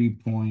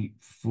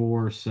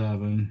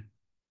 3.47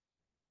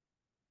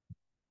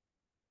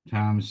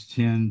 times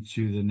 10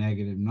 to the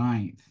negative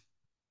ninth,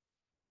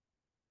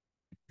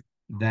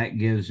 that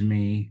gives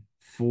me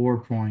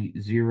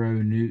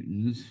 4.0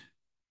 newtons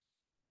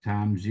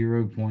times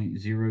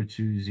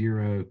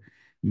 0.020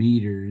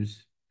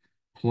 meters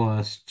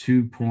plus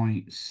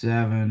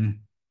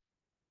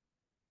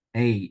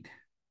 2.78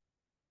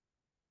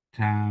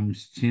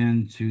 times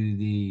 10 to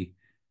the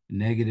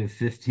negative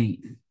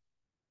 15th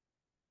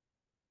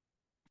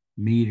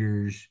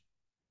meters.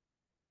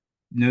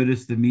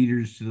 Notice the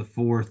meters to the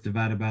 4th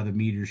divided by the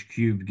meters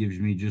cubed gives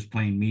me just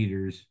plain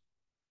meters.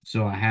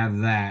 So I have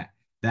that.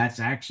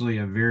 That's actually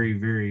a very,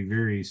 very,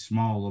 very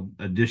small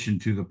addition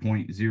to the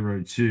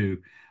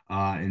 0.02.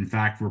 In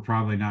fact, we're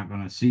probably not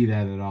going to see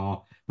that at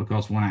all,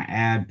 because when I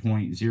add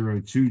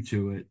 0.02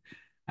 to it,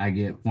 I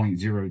get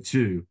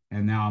 0.02.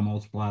 And now I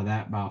multiply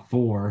that by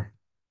 4,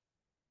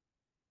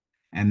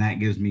 and that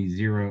gives me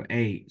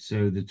 0.8.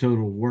 So the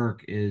total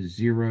work is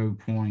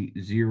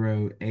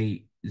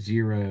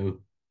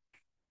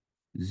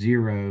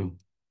 0.0800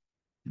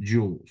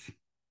 joules.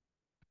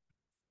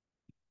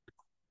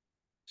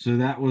 So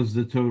that was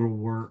the total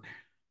work.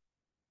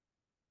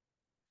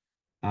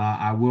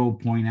 I will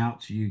point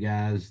out to you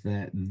guys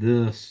that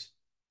this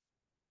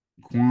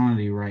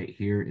quantity right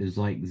here is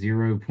like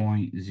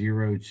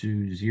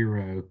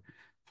 0.020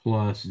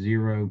 plus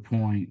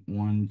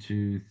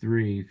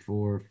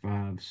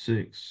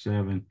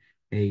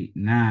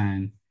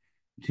 0.123456789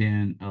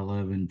 10,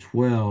 11,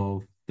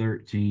 12,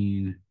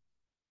 13,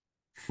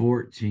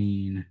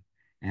 14,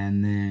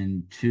 and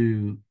then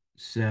 2,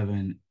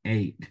 7,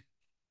 8.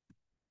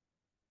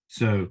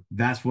 So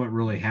that's what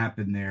really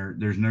happened there.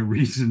 There's no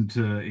reason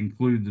to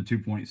include the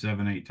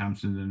 2.78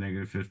 times 10 to the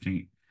negative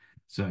 15.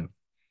 So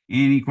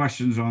any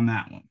questions on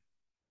that one?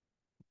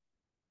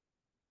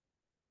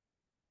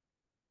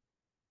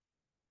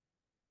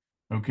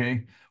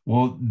 Okay.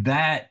 Well,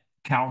 that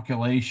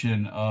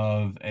calculation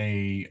of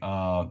a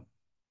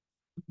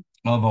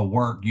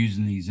work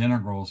using these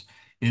integrals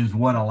is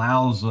what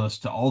allows us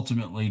to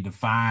ultimately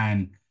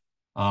define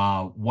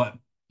what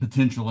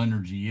potential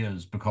energy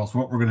is. Because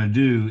what we're going to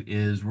do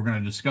is we're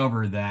going to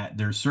discover that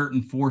there's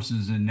certain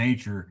forces in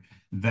nature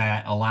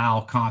that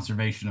allow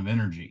conservation of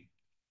energy.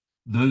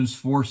 Those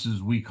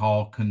forces we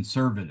call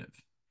conservative.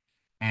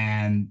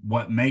 And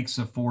what makes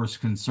a force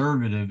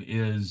conservative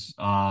is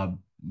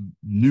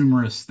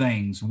numerous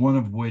things, one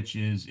of which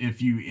is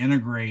if you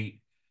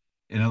integrate,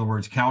 in other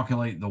words,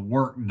 calculate the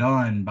work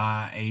done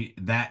by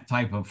that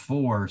type of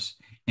force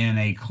in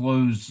a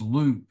closed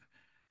loop,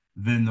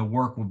 then the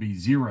work will be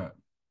zero.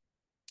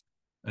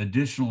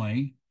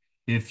 Additionally,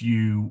 if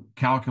you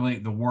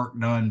calculate the work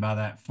done by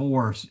that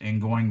force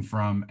and going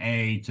from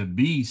A to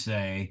B,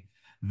 say,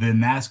 then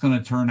that's going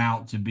to turn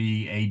out to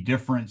be a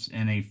difference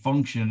in a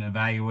function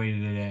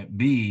evaluated at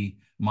B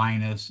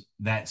minus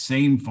that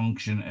same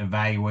function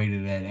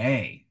evaluated at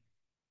A.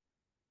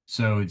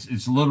 So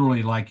it's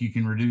literally like you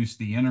can reduce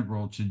the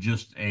integral to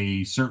just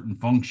a certain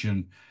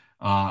function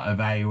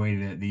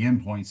evaluated at the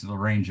endpoints of the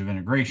range of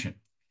integration.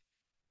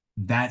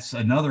 That's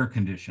another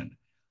condition.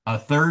 A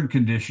third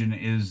condition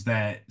is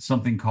that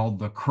something called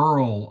the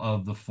curl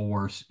of the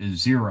force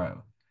is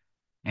zero.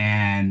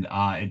 And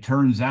it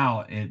turns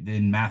out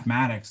in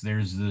mathematics,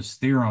 there's this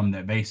theorem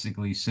that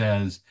basically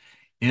says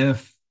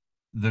if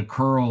the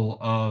curl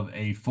of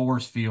a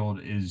force field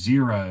is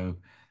zero,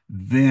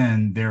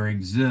 then there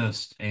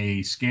exists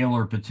a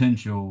scalar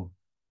potential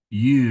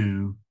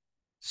U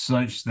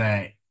such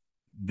that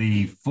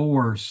the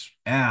force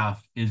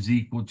F is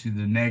equal to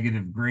the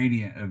negative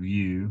gradient of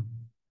U,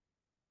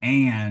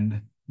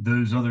 and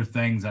those other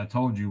things I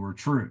told you were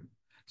true.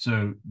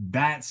 So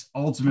that's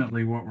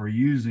ultimately what we're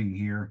using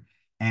here.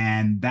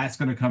 And that's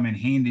going to come in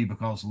handy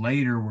because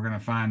later we're going to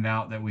find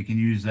out that we can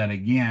use that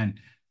again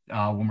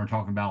when we're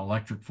talking about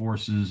electric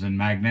forces and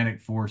magnetic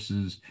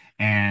forces.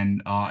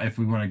 And if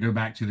we want to go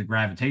back to the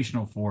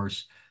gravitational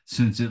force,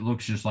 since it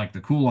looks just like the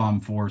Coulomb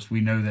force,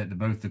 we know that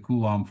both the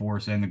Coulomb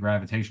force and the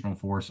gravitational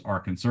force are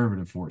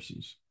conservative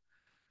forces.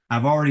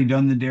 I've already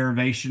done the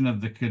derivation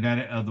of the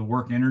kinetic of the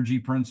work energy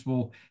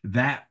principle.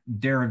 That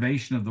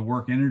derivation of the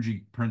work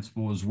energy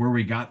principle is where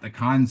we got the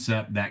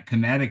concept that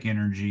kinetic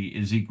energy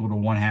is equal to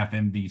 1/2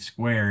 mv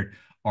squared,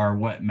 or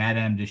what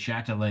Madame de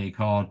Châtelet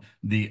called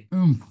the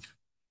oomph.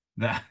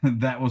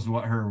 That was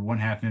what her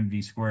 1/2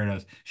 mv squared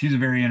is. She's a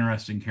very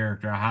interesting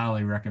character. I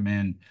highly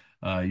recommend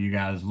you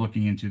guys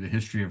looking into the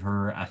history of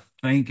her. I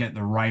think at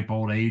the ripe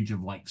old age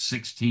of like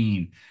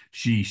 16,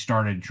 she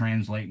started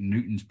translating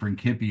Newton's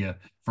Principia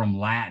from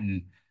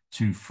Latin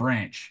to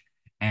French.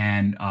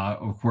 And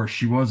of course,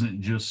 she wasn't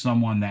just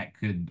someone that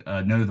could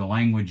know the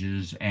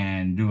languages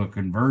and do a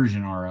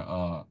conversion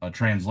or a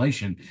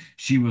translation.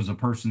 She was a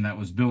person that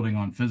was building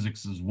on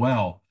physics as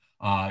well.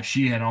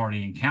 She had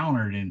already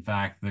encountered, in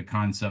fact, the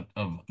concept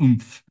of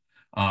oomph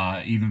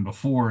even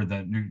before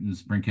the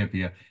Newton's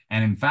Principia.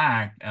 And in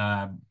fact,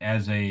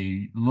 as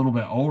a little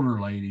bit older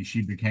lady,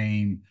 she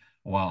became,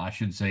 well, I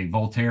should say,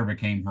 Voltaire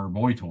became her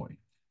boy toy.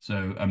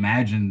 So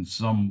imagine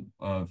some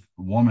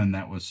woman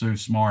that was so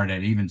smart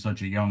at even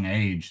such a young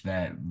age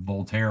that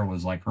Voltaire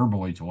was like her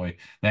boy toy.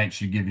 That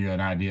should give you an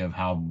idea of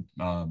how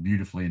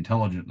beautifully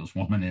intelligent this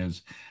woman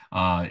is.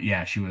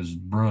 Yeah, she was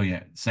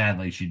brilliant.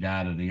 Sadly, she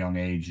died at a young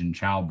age in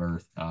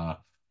childbirth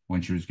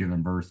when she was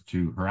giving birth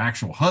to her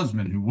actual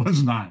husband, who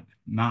was not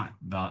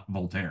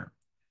Voltaire.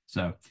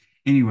 So,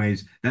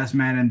 anyways, that's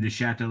Madame de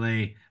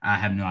Châtelet. I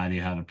have no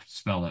idea how to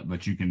spell it,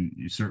 but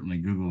you certainly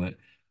Google it.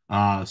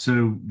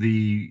 So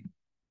the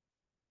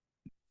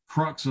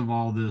crux of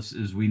all this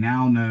is we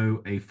now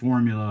know a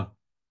formula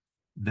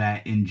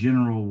that in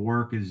general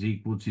work is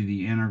equal to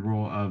the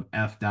integral of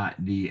F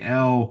dot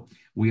dl.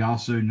 We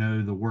also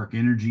know the work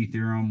energy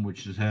theorem,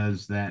 which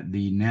says that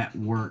the net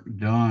work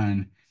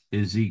done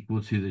is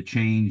equal to the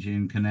change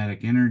in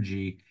kinetic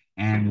energy.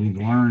 And we've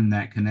learned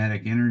that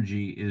kinetic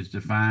energy is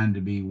defined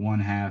to be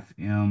 1/2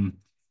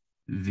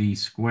 mv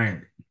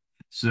squared.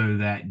 So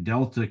that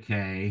delta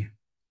K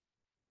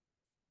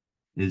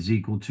is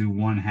equal to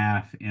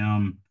 1/2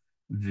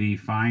 mv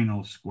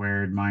final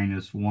squared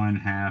minus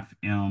 1/2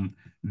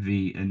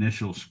 mv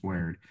initial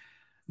squared.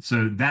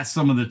 So that's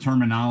some of the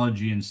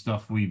terminology and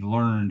stuff we've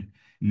learned.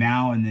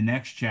 Now in the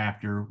next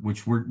chapter,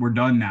 which we're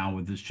done now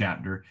with this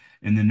chapter,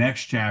 in the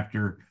next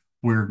chapter,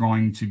 we're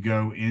going to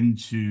go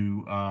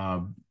into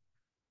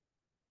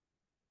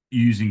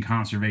using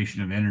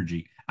conservation of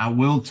energy. I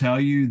will tell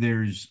you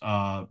there's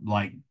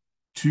like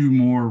two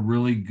more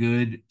really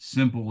good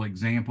simple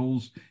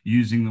examples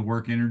using the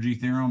work energy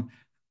theorem.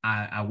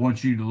 I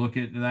want you to look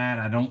at that.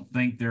 I don't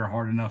think they're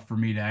hard enough for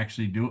me to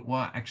actually do it.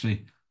 Well,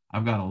 actually,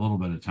 I've got a little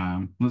bit of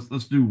time.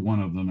 Let's do one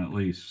of them at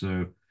least.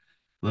 So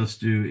let's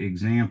do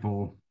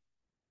example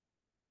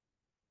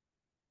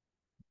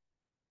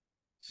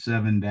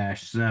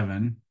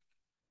 7-7.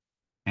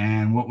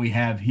 And what we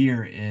have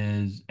here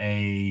is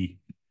a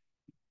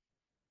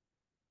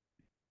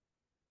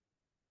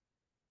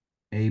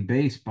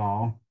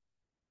baseball.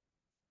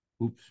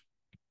 Oops.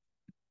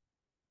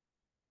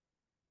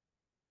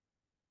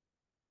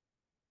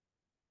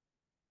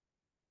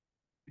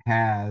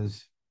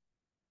 Has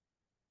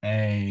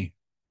a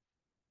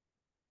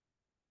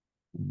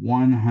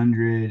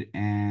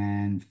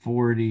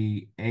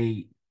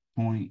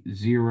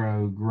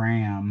 148.0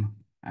 gram.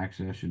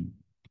 Actually, I should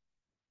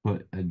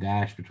put a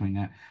dash between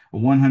that. A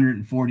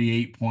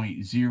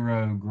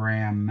 148.0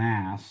 gram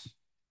mass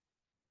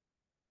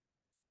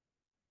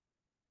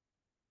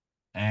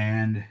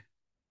and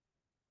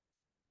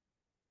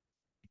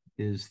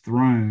is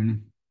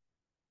thrown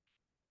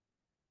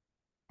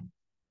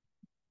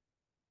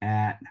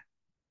at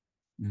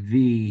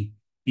V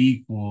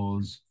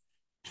equals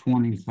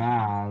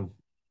 25.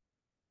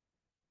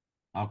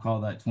 I'll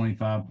call that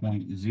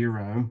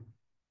 25.0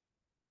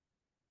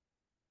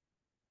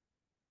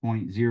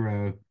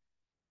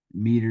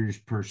 meters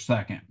per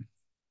second.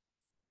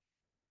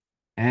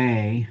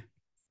 A,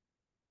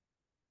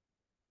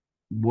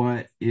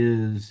 what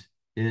is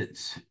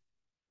its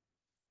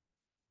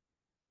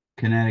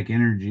kinetic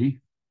energy?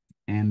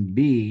 And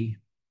B,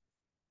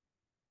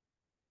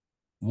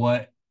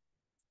 what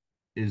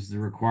is the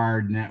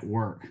required net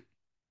work?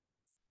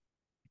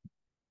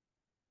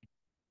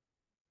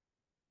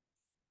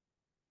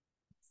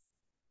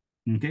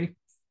 Okay.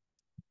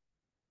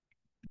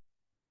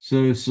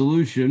 So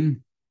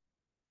solution,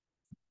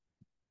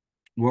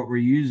 what we're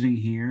using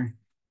here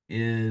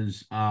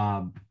is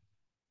for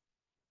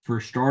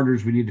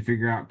starters, we need to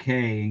figure out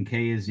K, and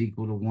K is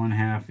equal to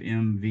 1/2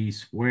 mv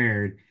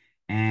squared.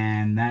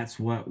 And that's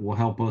what will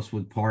help us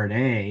with part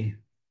A.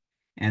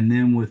 And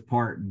then with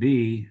part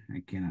B,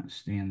 I cannot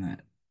stand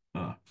that.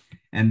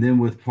 And then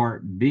with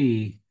part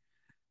B,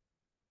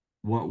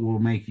 what we'll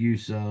make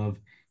use of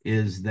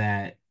is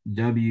that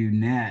W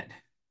net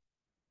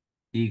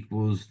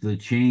equals the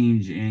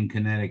change in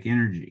kinetic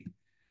energy.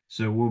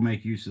 So we'll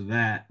make use of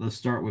that. Let's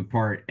start with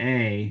part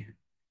A.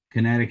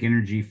 Kinetic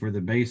energy for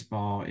the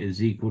baseball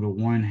is equal to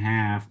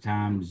 1/2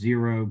 times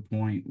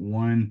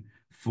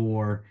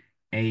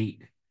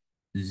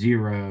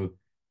 0.1480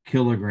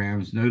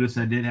 kilograms. Notice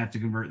I did have to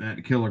convert that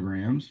to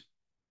kilograms,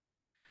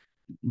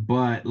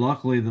 but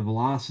luckily the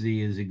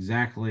velocity is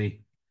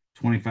exactly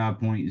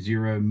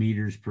 25.0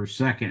 meters per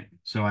second.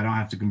 So I don't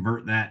have to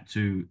convert that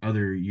to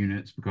other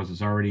units because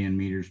it's already in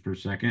meters per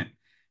second.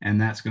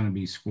 And that's going to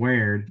be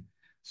squared.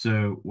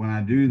 So when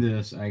I do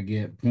this, I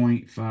get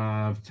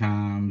 0.5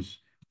 times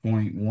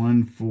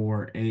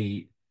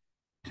 0.148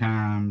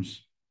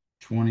 times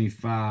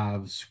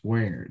 25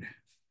 squared.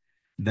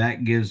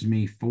 That gives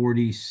me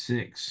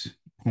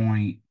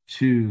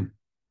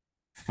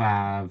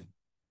 46.25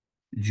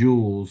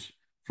 joules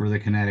for the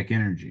kinetic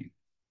energy.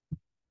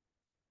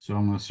 So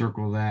I'm going to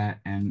circle that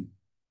and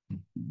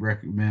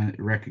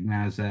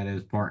recognize that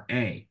as part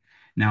A.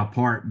 Now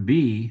part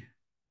B,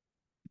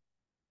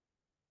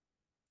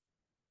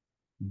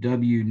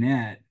 W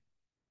net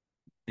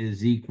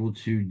is equal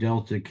to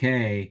delta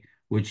K,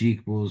 which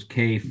equals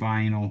K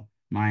final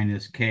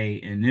minus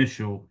K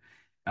initial.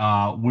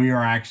 We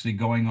are actually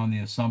going on the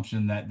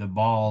assumption that the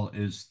ball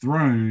is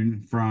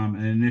thrown from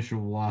an initial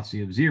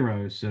velocity of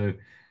 0. So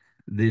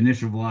the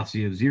initial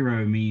velocity of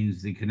 0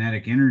 means the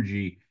kinetic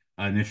energy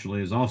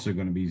initially is also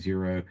going to be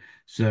 0.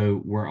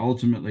 So we're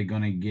ultimately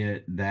going to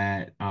get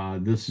that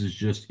this is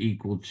just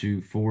equal to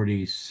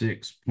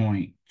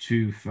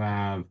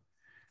 46.25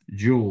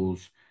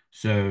 joules.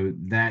 So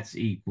that's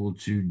equal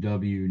to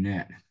W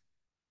net.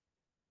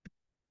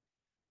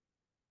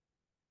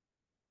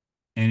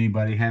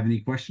 Anybody have any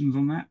questions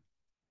on that?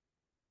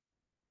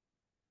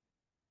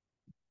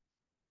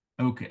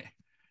 Okay.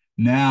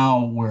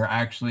 Now we're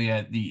actually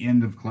at the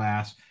end of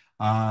class.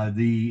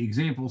 The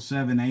example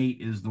 7-8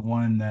 is the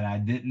one that I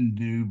didn't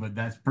do, but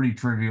that's pretty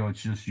trivial.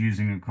 It's just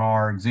using a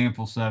car.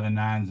 Example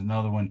 7-9 is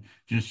another one,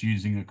 just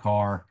using a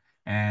car.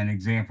 And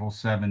example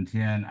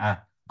 7-10,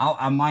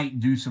 I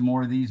might do some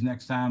more of these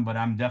next time, but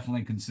I'm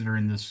definitely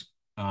considering this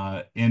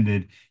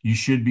ended. You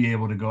should be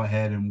able to go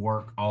ahead and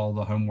work all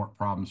the homework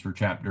problems for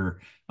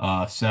chapter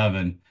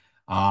 7.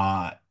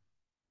 I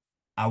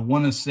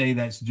want to say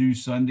that's due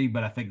Sunday,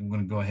 but I think I'm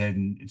going to go ahead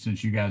and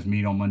since you guys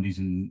meet on Mondays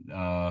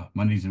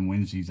and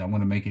Wednesdays, I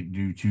want to make it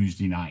due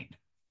Tuesday night.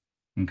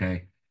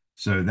 Okay.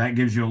 So that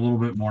gives you a little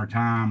bit more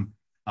time.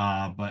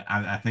 But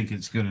I think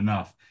it's good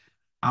enough.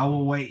 I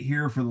will wait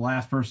here for the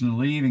last person to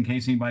leave in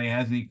case anybody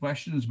has any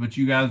questions, but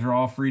you guys are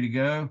all free to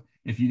go.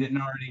 If you didn't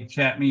already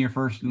chat me your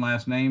first and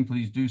last name,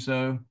 please do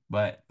so.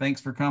 But thanks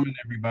for coming,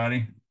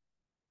 everybody.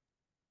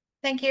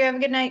 Thank you. Have a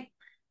good night.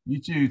 You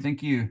too.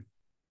 Thank you.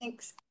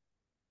 Thanks.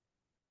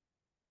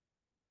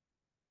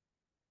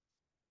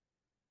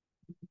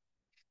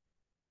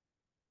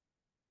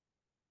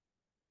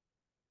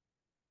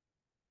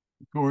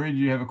 Corey, do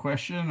you have a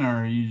question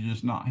or are you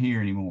just not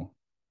here anymore?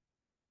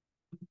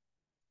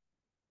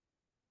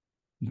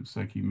 Looks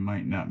like he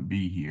might not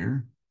be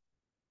here.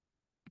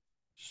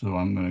 So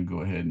I'm going to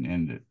go ahead and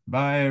end it.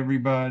 Bye,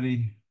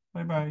 everybody.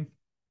 Bye bye.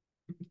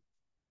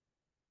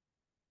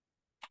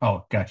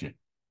 Oh, gotcha.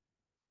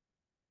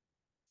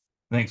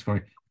 Thanks,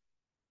 Corey.